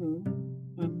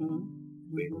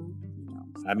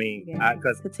 I mean,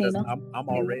 because I'm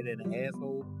already an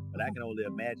asshole, but I can only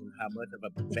imagine how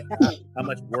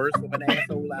much worse of an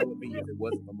asshole I would be if it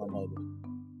wasn't for my mother.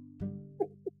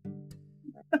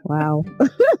 Wow.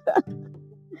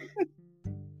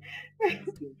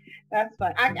 That's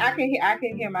fun. I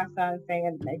can hear my son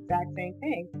saying the exact same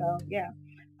thing. So yeah.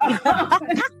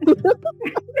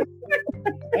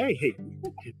 Hey,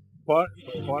 part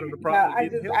of the problem. I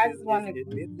just wanted to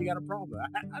admit you got a problem.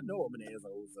 I know I'm an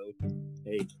asshole, so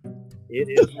hey, it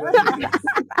is what it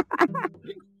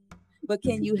is. But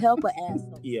can you help an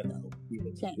asshole? Yeah.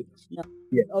 Change. No.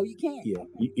 Yeah. Oh, you can. Yeah,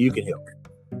 okay. You can help.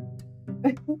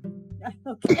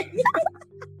 Okay.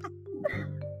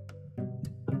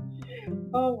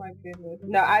 Oh my goodness.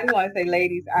 No, I just want to say,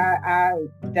 ladies, I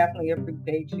definitely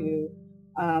appreciate you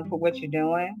for what you're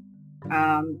doing.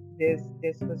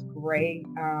 This was great.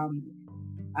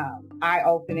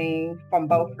 Eye-opening from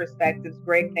both perspectives.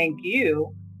 Greg, thank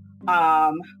you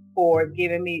for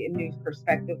giving me a new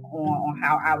perspective on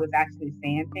how I was actually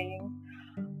seeing things.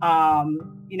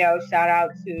 Shout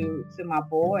out to my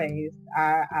boys.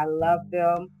 I love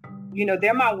them.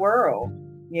 They're my world.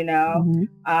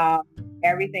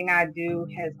 Everything I do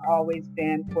has always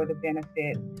been for the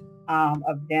benefit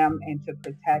of them, and to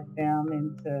protect them,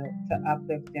 and to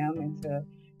uplift them, and to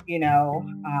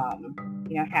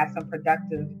have some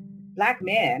productive Black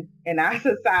men in our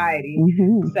society.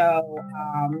 Mm-hmm. So,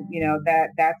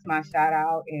 that's my shout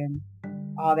out and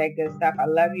all that good stuff. I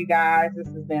love you guys. This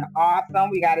has been awesome.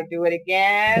 We got to do it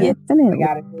again. Yes. Definitely. We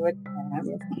got to do it again.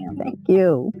 Yes, ma'am. Thank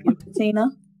you.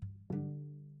 Tina.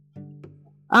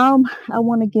 I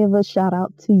want to give a shout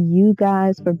out to you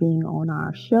guys for being on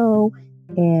our show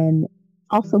and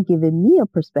also giving me a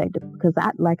perspective because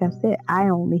like I said, I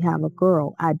only have a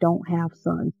girl. I don't have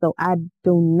sons. So I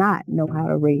do not know how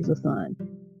to raise a son.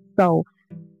 So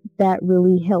that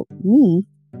really helped me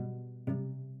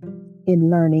in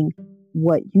learning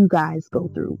what you guys go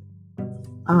through.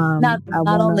 Not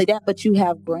only that, but you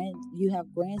have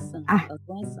grandson. A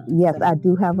grandson. Yes, so. I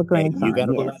do have a grandson. You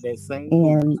gotta yes. pull out that same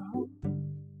And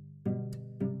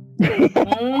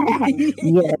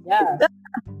yes.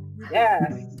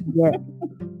 Yes.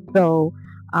 So,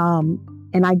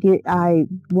 and I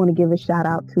want to give a shout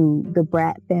out to the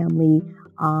Brat family,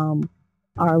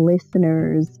 our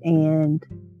listeners, and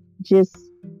just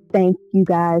thank you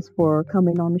guys for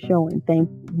coming on the show and thank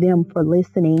them for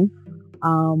listening.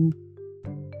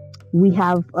 We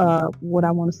have, what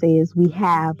I want to say is we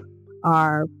have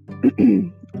our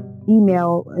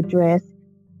email address,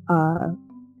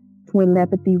 Twin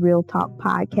Lepathy Real Talk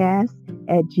Podcast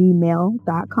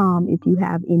 @gmail.com. If you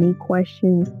have any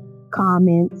questions,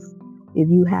 comments, if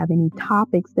you have any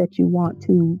topics that you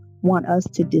want us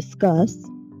to discuss,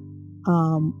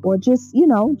 or just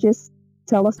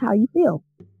tell us how you feel.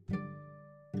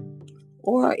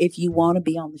 Or if you want to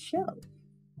be on the show.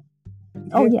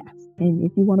 Oh yes. And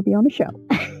if you want to be on the show.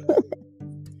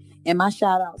 And my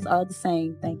shout outs are the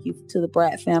same. Thank you to the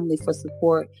Brat family for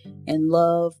support and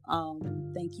love.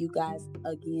 Thank you guys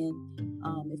again.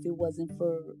 If it wasn't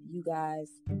for you guys,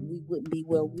 we wouldn't be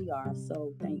where we are.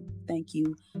 So thank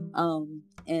you.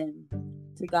 And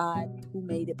to God who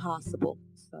made it possible.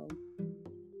 So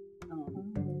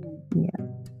yeah.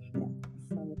 So.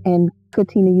 And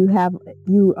Katina,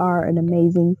 you are an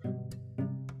amazing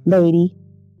lady,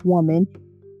 woman,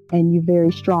 and you're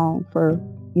very strong for,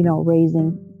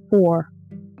 raising four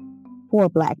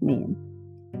Black men.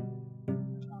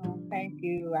 Oh, thank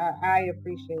you. I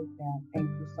appreciate that. Thank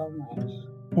you so much.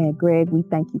 And Greg, we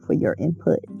thank you for your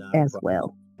input as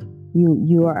well.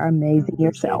 You are amazing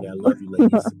yourself. I love you,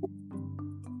 ladies.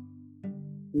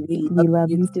 We love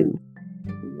you too.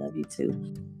 We love you too.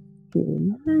 Good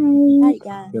night. Good night,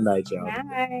 guys. Good night, y'all.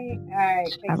 Night. All right.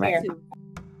 Take care.